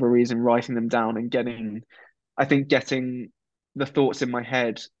for whatever reason, writing them down and I think getting the thoughts in my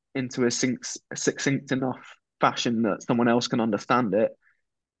head into a succinct enough fashion that someone else can understand it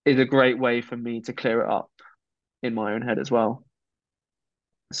is a great way for me to clear it up in my own head as well.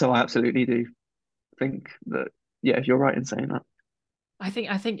 So I absolutely do think that, yeah, you're right in saying that. I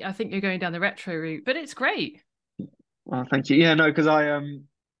think you're going down the retro route, but it's great. Well, thank you. Yeah, no, because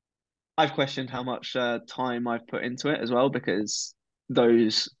I've questioned how much time I've put into it as well, because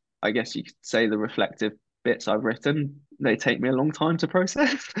those, I guess you could say, the reflective bits I've written, they take me a long time to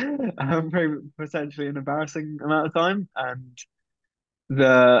process, very potentially an embarrassing amount of time. And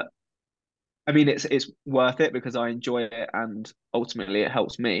the, I mean, it's worth it because I enjoy it and ultimately it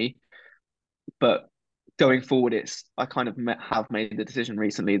helps me. But going forward, I kind of have made the decision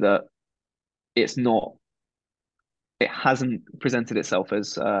recently that it's not, it hasn't presented itself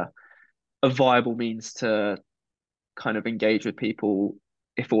as a viable means to kind of engage with people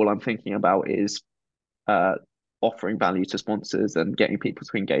if all I'm thinking about is uh, offering value to sponsors and getting people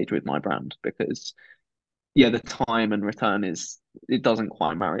to engage with my brand, because yeah, the time and return it doesn't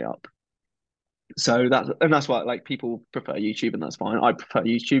quite marry up. So that's why, like, people prefer YouTube, and that's fine. I prefer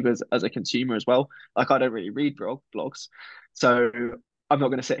YouTube as a consumer as well. Like, I don't really read blogs, so I'm not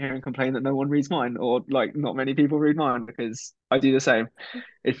going to sit here and complain that no one reads mine, or like not many people read mine, because I do the same.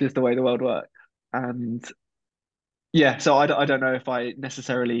 It's just the way the world works. And yeah, so I don't know if I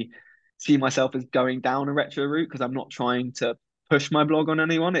necessarily see myself as going down a retro route, because I'm not trying to push my blog on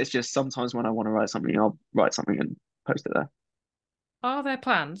anyone. It's just sometimes when I want to write something, I'll write something and post it there. Are there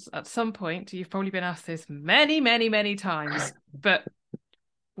plans at some point? You've probably been asked this many, many, many times, but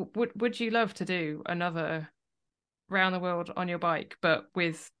would you love to do another round the world on your bike, but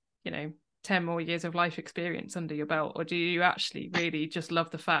with, you know, 10 more years of life experience under your belt? Or do you actually really just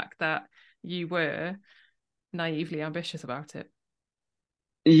love the fact that you were naively ambitious about it?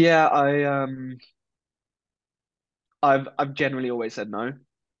 Yeah, I've generally always said no.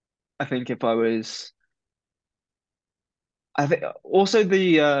 I think if I was I think also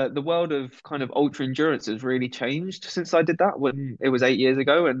the world of kind of ultra endurance has really changed since I did that when it was 8 years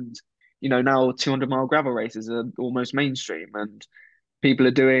ago. And now 200-mile gravel races are almost mainstream, and people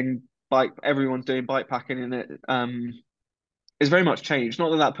are doing everyone's doing bike packing in it. It's very much changed.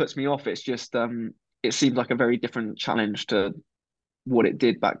 Not that that puts me off, it's just it seems like a very different challenge to what it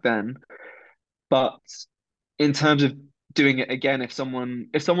did back then. But in terms of doing it again, if someone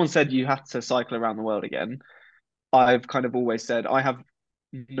said you had to cycle around the world again, I've kind of always said I have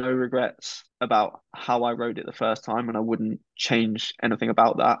no regrets about how I rode it the first time, and I wouldn't change anything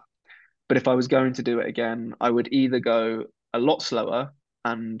about that. But if I was going to do it again, I would either go a lot slower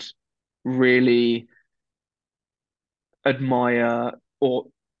and really admire or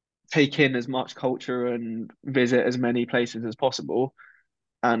take in as much culture and visit as many places as possible,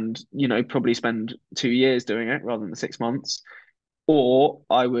 and probably spend 2 years doing it rather than 6 months, or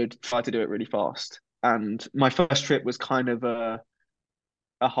I would try to do it really fast. And my first trip was kind of a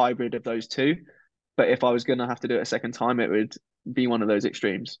hybrid of those two. But if I was going to have to do it a second time, it would be one of those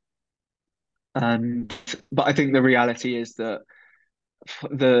extremes. And but I think the reality is that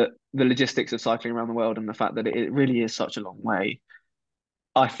the logistics of cycling around the world and the fact that it really is such a long way,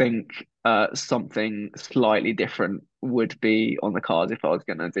 I think something slightly different would be on the cards if I was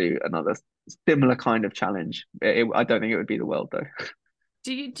going to do another similar kind of challenge. I don't think it would be the world though.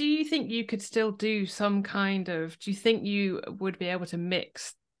 Do you think you could still do some kind of? Do you think you would be able to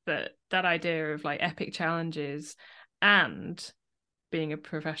mix that idea of like epic challenges and being a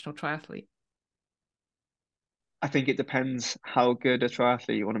professional triathlete? I think it depends how good a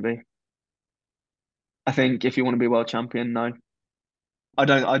triathlete you want to be. I think if you want to be world champion, no. I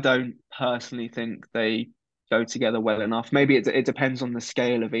don't personally think they go together well enough. Maybe it depends on the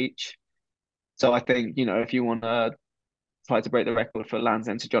scale of each. So I think, if you want to try to break the record for Land's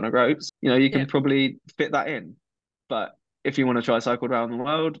End to John O'Groats, you can probably fit that in. But if you want to try to cycle around the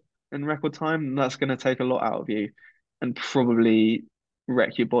world in record time, that's going to take a lot out of you and probably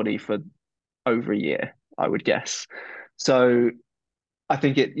wreck your body for over a year, I would guess. So I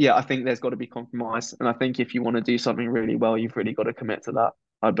think there's got to be compromise. And I think if you want to do something really well, you've really got to commit to that.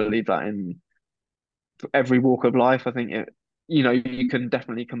 I believe that in every walk of life. I think you can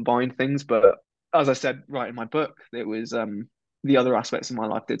definitely combine things, but as I said right in my book, it was the other aspects of my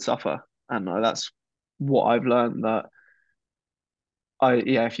life did suffer. And that's what I've learned, that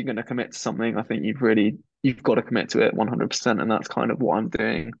if you're going to commit to something, I think you've got to commit to it 100%. And that's kind of what I'm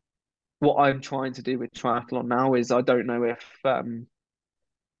doing. What I'm trying to do with triathlon now is, I don't know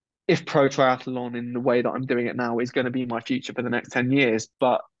if pro triathlon in the way that I'm doing it now is going to be my future for the next 10 years.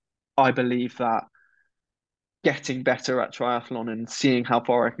 But I believe that getting better at triathlon and seeing how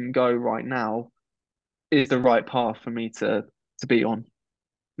far I can go right now is the right path for me to be on.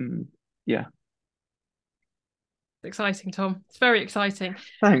 Yeah. Exciting, Tom. It's very exciting.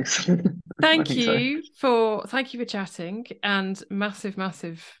 Thanks. Thank you for chatting, and massive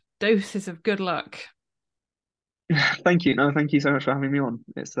doses of good luck. Thank you. No, thank you so much for having me on.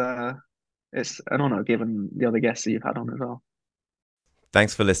 It's an honor given the other guests that you've had on as well.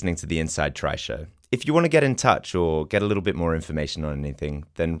 Thanks for listening to the Inside Tri Show. If you want to get in touch or get a little bit more information on anything,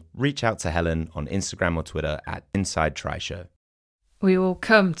 then reach out to Helen on Instagram or Twitter at Inside Tri Show. We will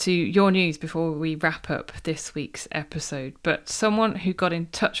come to your news before we wrap up this week's episode, but someone who got in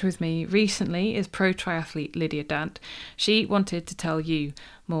touch with me recently is pro triathlete Lydia Dant. She wanted to tell you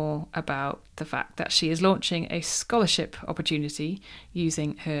more about the fact that she is launching a scholarship opportunity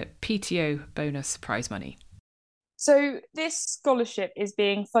using her PTO bonus prize money. So this scholarship is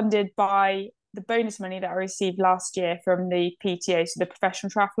being funded by the bonus money that I received last year from the PTO, so the Professional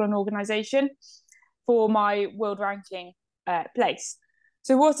Triathlon Organisation, for my world ranking place.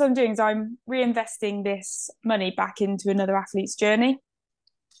 So what I'm doing is I'm reinvesting this money back into another athlete's journey.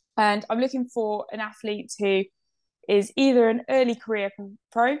 And I'm looking for an athlete who is either an early career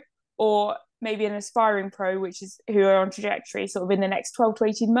pro or maybe an aspiring pro, who are on trajectory sort of in the next 12 to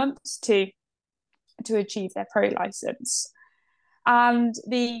 18 months to achieve their pro license. And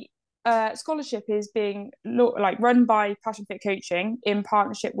the scholarship is being run by Passion Fit Coaching in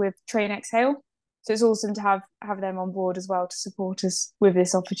partnership with Train Exhale. So it's awesome to have them on board as well to support us with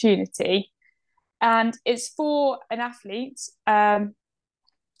this opportunity. And it's for an athlete to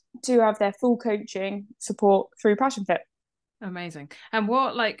have their full coaching support through Passion Fit. Amazing. And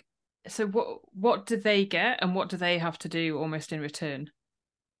what do they get and what do they have to do almost in return?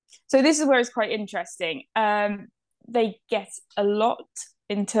 So this is where it's quite interesting. They get a lot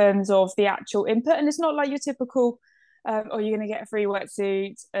in terms of the actual input, and it's not like your typical you're going to get a free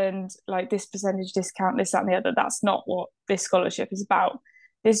wetsuit and like this percentage discount, this, that, and the other. That's not what this scholarship is about.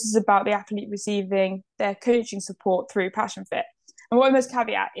 This is about the athlete receiving their coaching support through Passion Fit. And what I must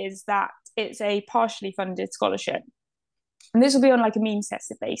caveat is that it's a partially funded scholarship. And this will be on like a means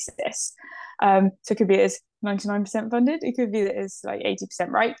tested basis. So it could be as 99% funded. It could be that it's like 80%,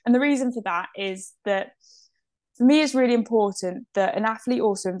 right? And the reason for that is that for me, it's really important that an athlete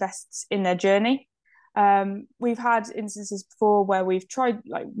also invests in their journey. We've had instances before where we've tried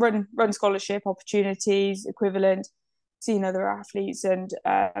like run scholarship opportunities equivalent, seen other athletes and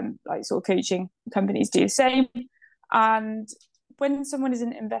like sort of coaching companies do the same. And when someone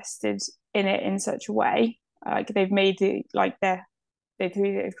isn't invested in it in such a way, like they've made it like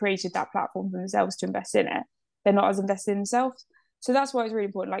they've created that platform for themselves to invest in it, they're not as invested in themselves. So that's why it's really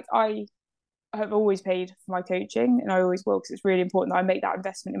important. Like I have always paid for my coaching and I always will, because it's really important that I make that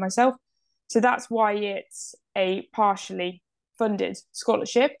investment in myself. So that's why it's a partially funded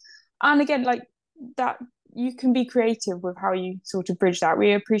scholarship. And again, like that, you can be creative with how you sort of bridge that.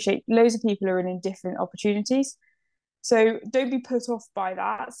 We appreciate loads of people are in different opportunities. So don't be put off by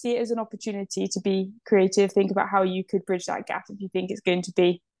that. See it as an opportunity to be creative. Think about how you could bridge that gap if you think it's going to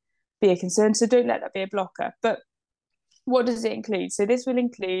be a concern. So don't let that be a blocker. But what does it include? So this will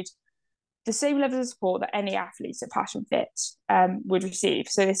include the same level of support that any athletes at Passion Fit would receive.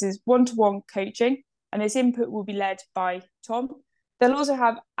 So this is one-to-one coaching, and this input will be led by Tom. They'll also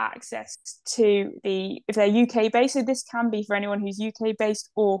have access to if they're UK based, so this can be for anyone who's UK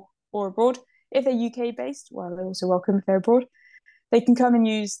based or abroad. If they're UK based, well, they're also welcome if they're abroad. They can come and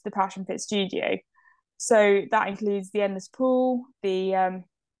use the Passion Fit studio. So that includes the endless pool,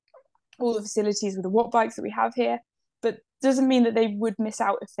 all the facilities with the watt bikes that we have here, but doesn't mean that they would miss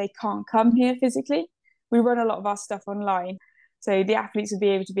out if they can't come here physically. We run a lot of our stuff online, so the athletes will be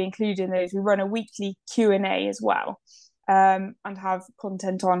able to be included in those. We run a weekly Q&A as well, and have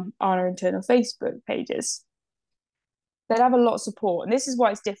content on our internal Facebook pages. They'd have a lot of support, and this is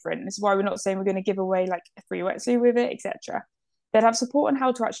why it's different. This is why we're not saying we're going to give away like a free wetsuit with it, etc. They'd have support on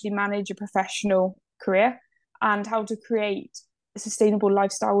how to actually manage a professional career and how to create a sustainable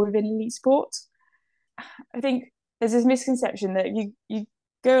lifestyle within elite sport. I think there's this misconception that you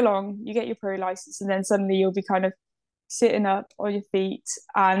go along, you get your pro license, and then suddenly you'll be kind of sitting up on your feet,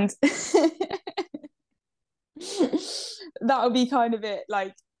 and that'll be kind of it.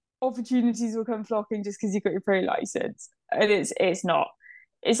 Like, opportunities will come flocking just because you've got your pro license, and it's not.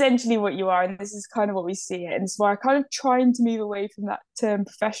 Essentially what you are, and this is kind of what we see it, and it's why I'm kind of trying to move away from that term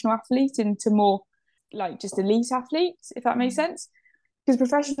professional athlete into more like just elite athletes, if that makes sense. Because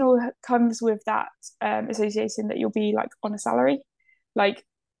professional comes with that association that you'll be like on a salary. Like,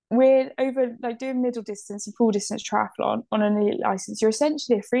 we're over like doing middle distance and full distance triathlon on an elite license, you're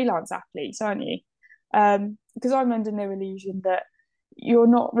essentially a freelance athlete, aren't you? Because I'm under no illusion that you're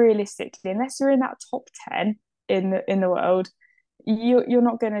not realistically, unless you're in that top 10 in the world, you're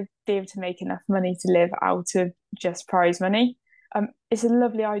not going to be able to make enough money to live out of just prize money. It's a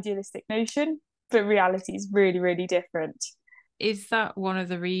lovely idealistic notion, but reality is really, really different. Is that one of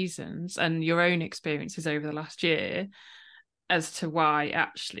the reasons, and your own experiences over the last year, as to why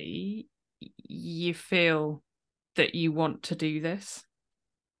actually you feel that you want to do this?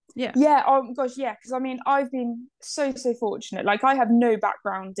 Yeah, oh gosh, yeah, because I mean, I've been so fortunate. Like, I have no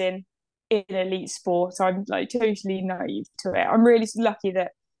background in elite sport, so I'm like totally naive to it. I'm really lucky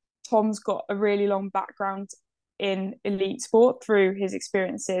that Tom's got a really long background in elite sport through his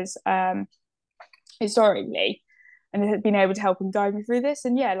experiences historically, and has been able to help and guide me through this.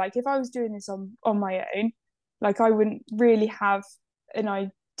 And yeah, like, if I was doing this on my own, like, I wouldn't really have an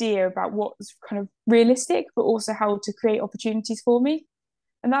idea about what's kind of realistic, but also how to create opportunities for me.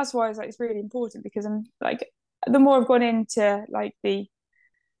 And that's why it's really important, because I'm like, the more I've gone into like the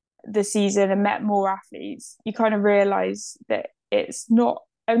season and met more athletes, you kind of realize that it's not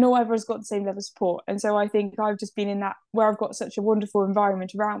everyone's got the same level of support. And so I think I've just been in that, where I've got such a wonderful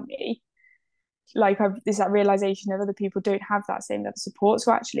environment around me, like, there's that realization that other people don't have that same level of support.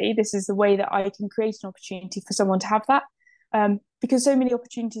 So actually, this is the way that I can create an opportunity for someone to have that, because so many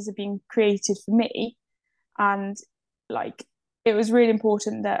opportunities are being created for me. And like, it was really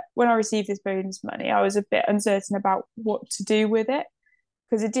important that when I received this bonus money, I was a bit uncertain about what to do with it,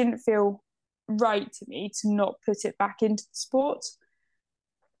 because it didn't feel right to me to not put it back into the sport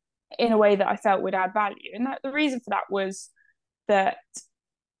in a way that I felt would add value. And the reason for that was that,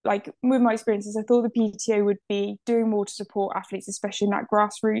 like, with my experiences, I thought the PTO would be doing more to support athletes, especially in that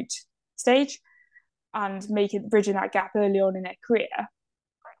grassroots stage, and bridging that gap early on in their career.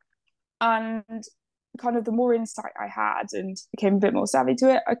 And kind of the more insight I had and became a bit more savvy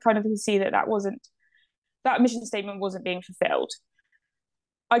to it, I kind of could see that mission statement wasn't being fulfilled.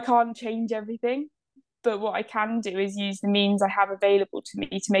 I can't change everything, but what I can do is use the means I have available to me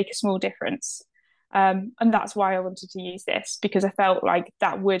to make a small difference. And that's why I wanted to use this, because I felt like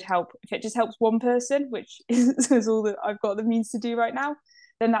that would help. If it just helps one person, which is all that I've got the means to do right now,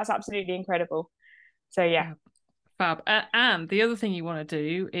 then that's absolutely incredible. So yeah. Fab. And the other thing you want to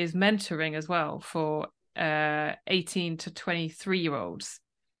do is mentoring as well for 18 to 23-year-olds.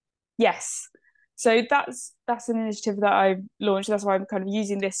 Yes. So that's an initiative that I've launched. That's why I'm kind of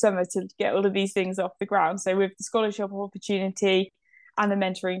using this summer to get all of these things off the ground. So with the scholarship opportunity and the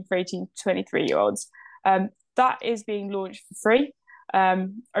mentoring for 18 to 23-year-olds, that is being launched for free.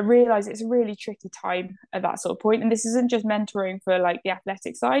 I realise it's a really tricky time at that sort of point. And this isn't just mentoring for like the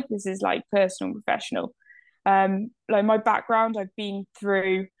athletic side. This is like personal and professional. Like, my background, I've been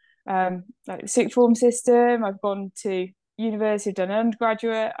through like the sixth form system. I've gone to university, I've done an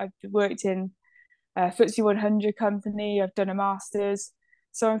undergraduate, I've worked in a FTSE 100 company, I've done a master's.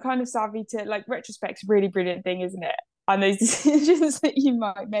 So I'm kind of savvy to, like, retrospect's a really brilliant thing, isn't it? And those decisions that you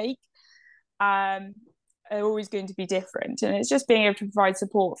might make are always going to be different. And it's just being able to provide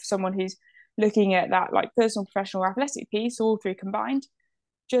support for someone who's looking at that, like, personal, professional, athletic piece, all three combined,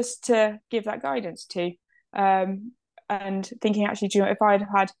 just to give that guidance to. And and thinking, actually, do you know, if I'd have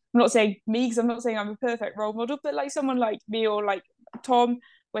had, I'm not saying me, because I'm not saying I'm a perfect role model, but like someone like me or like Tom,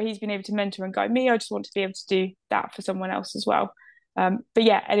 where he's been able to mentor and guide me, I just want to be able to do that for someone else as well. But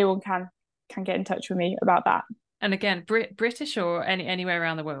yeah, anyone can get in touch with me about that. And again, British or anywhere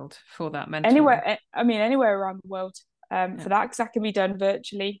around the world for that mentoring? Anywhere around the world for that, because that can be done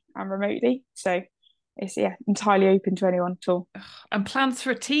virtually and remotely. So it's entirely open to anyone at all. And plans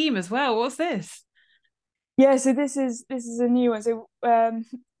for a team as well. What's this? Yeah, so this is a new one. So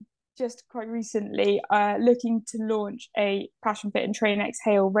just quite recently, looking to launch a Passion Fit and Train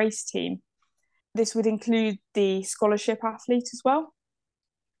Exhale race team. This would include the scholarship athlete as well.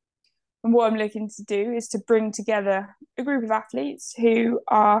 And what I'm looking to do is to bring together a group of athletes who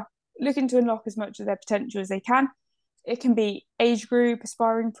are looking to unlock as much of their potential as they can. It can be age group,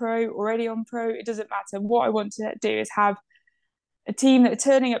 aspiring pro, already on pro, it doesn't matter. What I want to do is have a team that are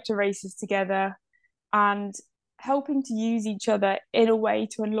turning up to races together and helping to use each other in a way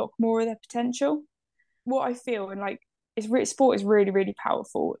to unlock more of their potential. What I feel, and like, sport is really, really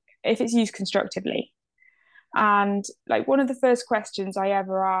powerful if it's used constructively. And like, one of the first questions I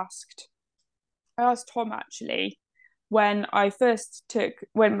ever asked Tom actually when I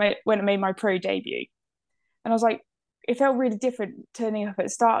made my pro debut, and I was like, it felt really different turning up at the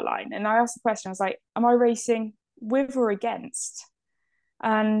start line. And I asked the question, I was like, am I racing with or against?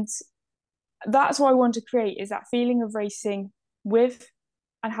 And that's what I want to create, is that feeling of racing with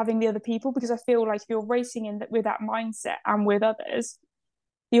and having the other people, because I feel like if you're racing with that mindset and with others,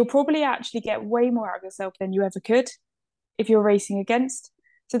 you'll probably actually get way more out of yourself than you ever could if you're racing against.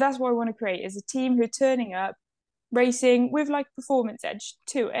 So that's what I want to create, is a team who are turning up, racing with like performance edge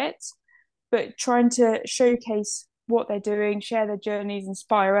to it, but trying to showcase what they're doing, share their journeys,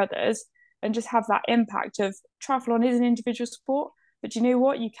 inspire others, and just have that impact of triathlon is an individual sport, but you know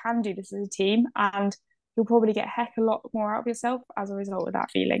what? You can do this as a team, and you'll probably get a heck of a lot more out of yourself as a result of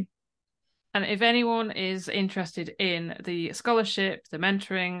that feeling. And if anyone is interested in the scholarship, the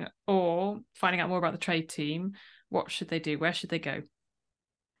mentoring, or finding out more about the trade team, what should they do? Where should they go?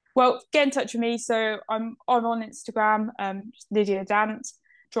 Well, get in touch with me. So I'm on Instagram, Lydia Dant.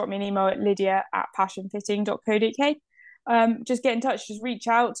 Drop me an email at lydia@passionfitting.co.uk. Just get in touch, just reach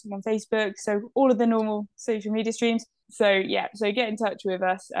out. I'm on Facebook, so all of the normal social media streams. So get in touch with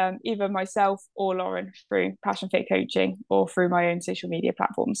us, either myself or Lauren through Passion Fit Coaching or through my own social media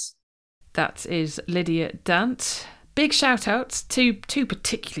platforms. That is Lydia Dant. Big shout outs to two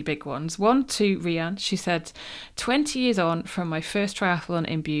particularly big ones. One to Rianne. She said, 20 years on from my first triathlon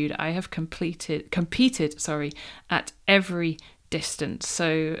in Bude, I have competed at every distance.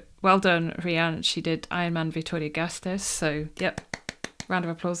 So well done, Rianne. She did Ironman Vitoria-Gasteiz. So yep, round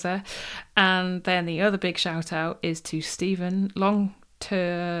of applause there. And then the other big shout out is to Stephen,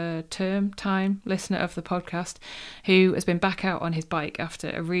 time listener of the podcast, who has been back out on his bike after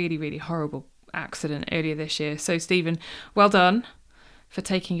a really, really horrible accident earlier this year. So Stephen, well done for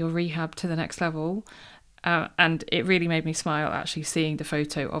taking your rehab to the next level. And it really made me smile actually seeing the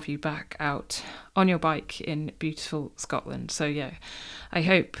photo of you back out on your bike in beautiful Scotland. So yeah, I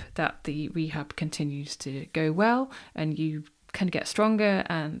hope that the rehab continues to go well and you can get stronger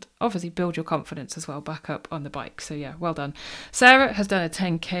and obviously build your confidence as well back up on the bike. So yeah, well done. Sarah has done a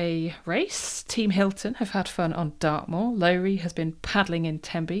 10k race. Team Hilton have had fun on Dartmoor. Lowry has been paddling in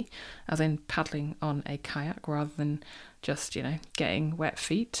Tembe, as in paddling on a kayak rather than just, getting wet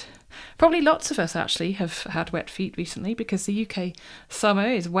feet. Probably lots of us actually have had wet feet recently because the UK summer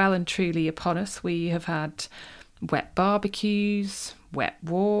is well and truly upon us. We have had wet barbecues, wet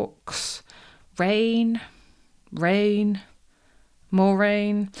walks, rain, more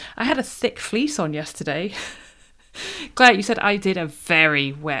rain. I had a thick fleece on yesterday. Claire, you said I did a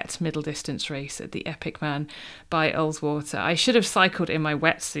very wet middle distance race at the Epic Man by Ullswater. I should have cycled in my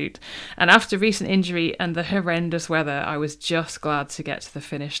wetsuit. And after recent injury and the horrendous weather, I was just glad to get to the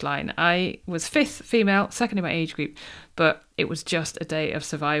finish line. I was 5th female, second in my age group, but it was just a day of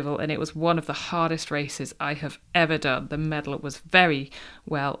survival and it was one of the hardest races I have ever done. The medal was very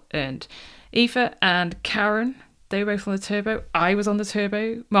well earned. Aoife and Karen, they were both on the turbo. I was on the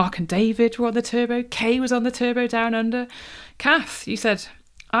turbo. Mark and David were on the turbo. Kay was on the turbo down under. Kath, you said,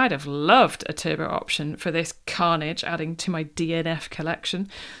 I'd have loved a turbo option for this carnage, adding to my DNF collection.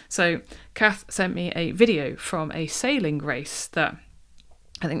 So Kath sent me a video from a sailing race that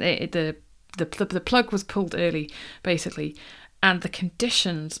I think the plug was pulled early, basically, and the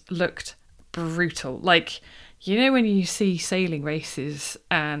conditions looked brutal. Like, when you see sailing races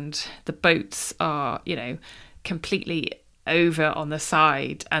and the boats are, completely over on the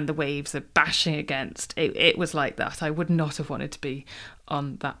side and the waves are bashing against it was like that. I would not have wanted to be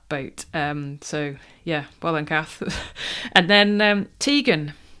on that boat. So yeah, well done, Kath. And then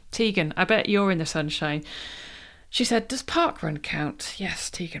Tegan, I bet you're in the sunshine. She said, does parkrun count? Yes,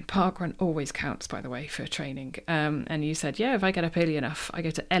 Tegan, parkrun always counts, by the way, for training. And you said, yeah, if I get up early enough, I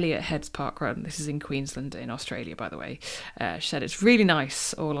go to Elliot Head's parkrun. This is in Queensland in Australia, by the way. She said, it's really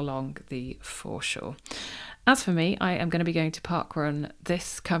nice all along the foreshore. As for me, I am going to be going to parkrun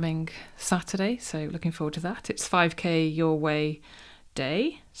this coming Saturday, so looking forward to that. It's 5K Your Way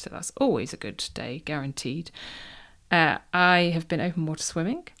day, so that's always a good day, guaranteed. I have been open water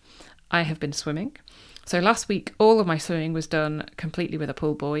swimming. I have been swimming. So last week, all of my swimming was done completely with a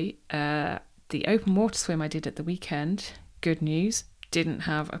pool buoy. The open water swim I did at the weekend, good news, didn't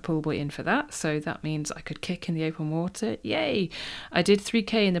have a pool buoy in for that. So that means I could kick in the open water. Yay! I did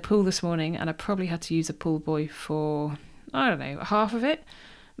 3K in the pool this morning and I probably had to use a pool buoy for, I don't know, half of it.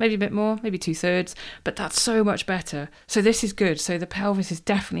 Maybe a bit more, maybe 2/3, but that's so much better. So this is good. So the pelvis is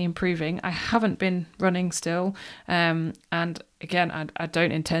definitely improving. I haven't been running still. And again, I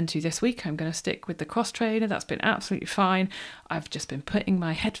don't intend to this week. I'm going to stick with the cross trainer. That's been absolutely fine. I've just been putting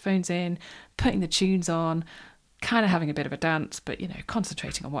my headphones in, putting the tunes on, kind of having a bit of a dance, but, you know,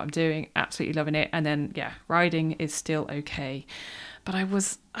 concentrating on what I'm doing, absolutely loving it. And then, yeah, riding is still okay. But I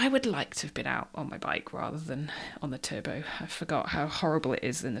would like to have been out on my bike rather than on the turbo. I forgot how horrible it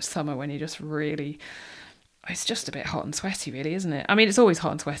is in the summer when you just really... It's just a bit hot and sweaty, really, isn't it? I mean, it's always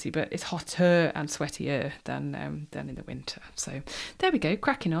hot and sweaty, but it's hotter and sweatier than in the winter. So there we go,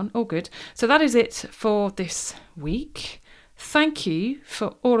 cracking on, all good. So that is it for this week. Thank you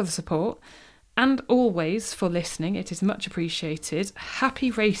for all of the support and always for listening. It is much appreciated.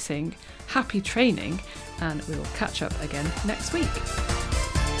 Happy racing, happy training, and we will catch up again next week.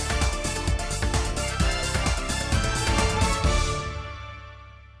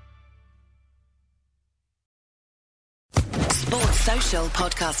 Sports Social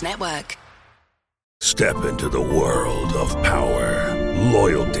Podcast Network. Step into the world of power,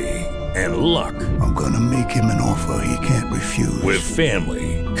 loyalty, and luck. I'm gonna make him an offer he can't refuse. With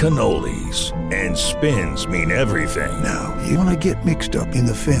family, cannolis, and spins mean everything. Now, you wanna get mixed up in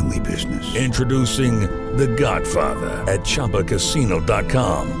the family business. Introducing The Godfather at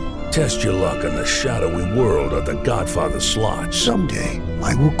ChumbaCasino.com. Test your luck in the shadowy world of The Godfather slot. Someday,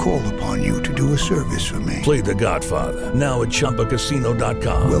 I will call upon you to do a service for me. Play The Godfather, now at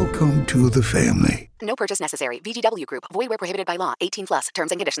ChumbaCasino.com. Welcome to the family. No purchase necessary. VGW Group. Void where prohibited by law. 18+.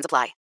 Terms and conditions apply.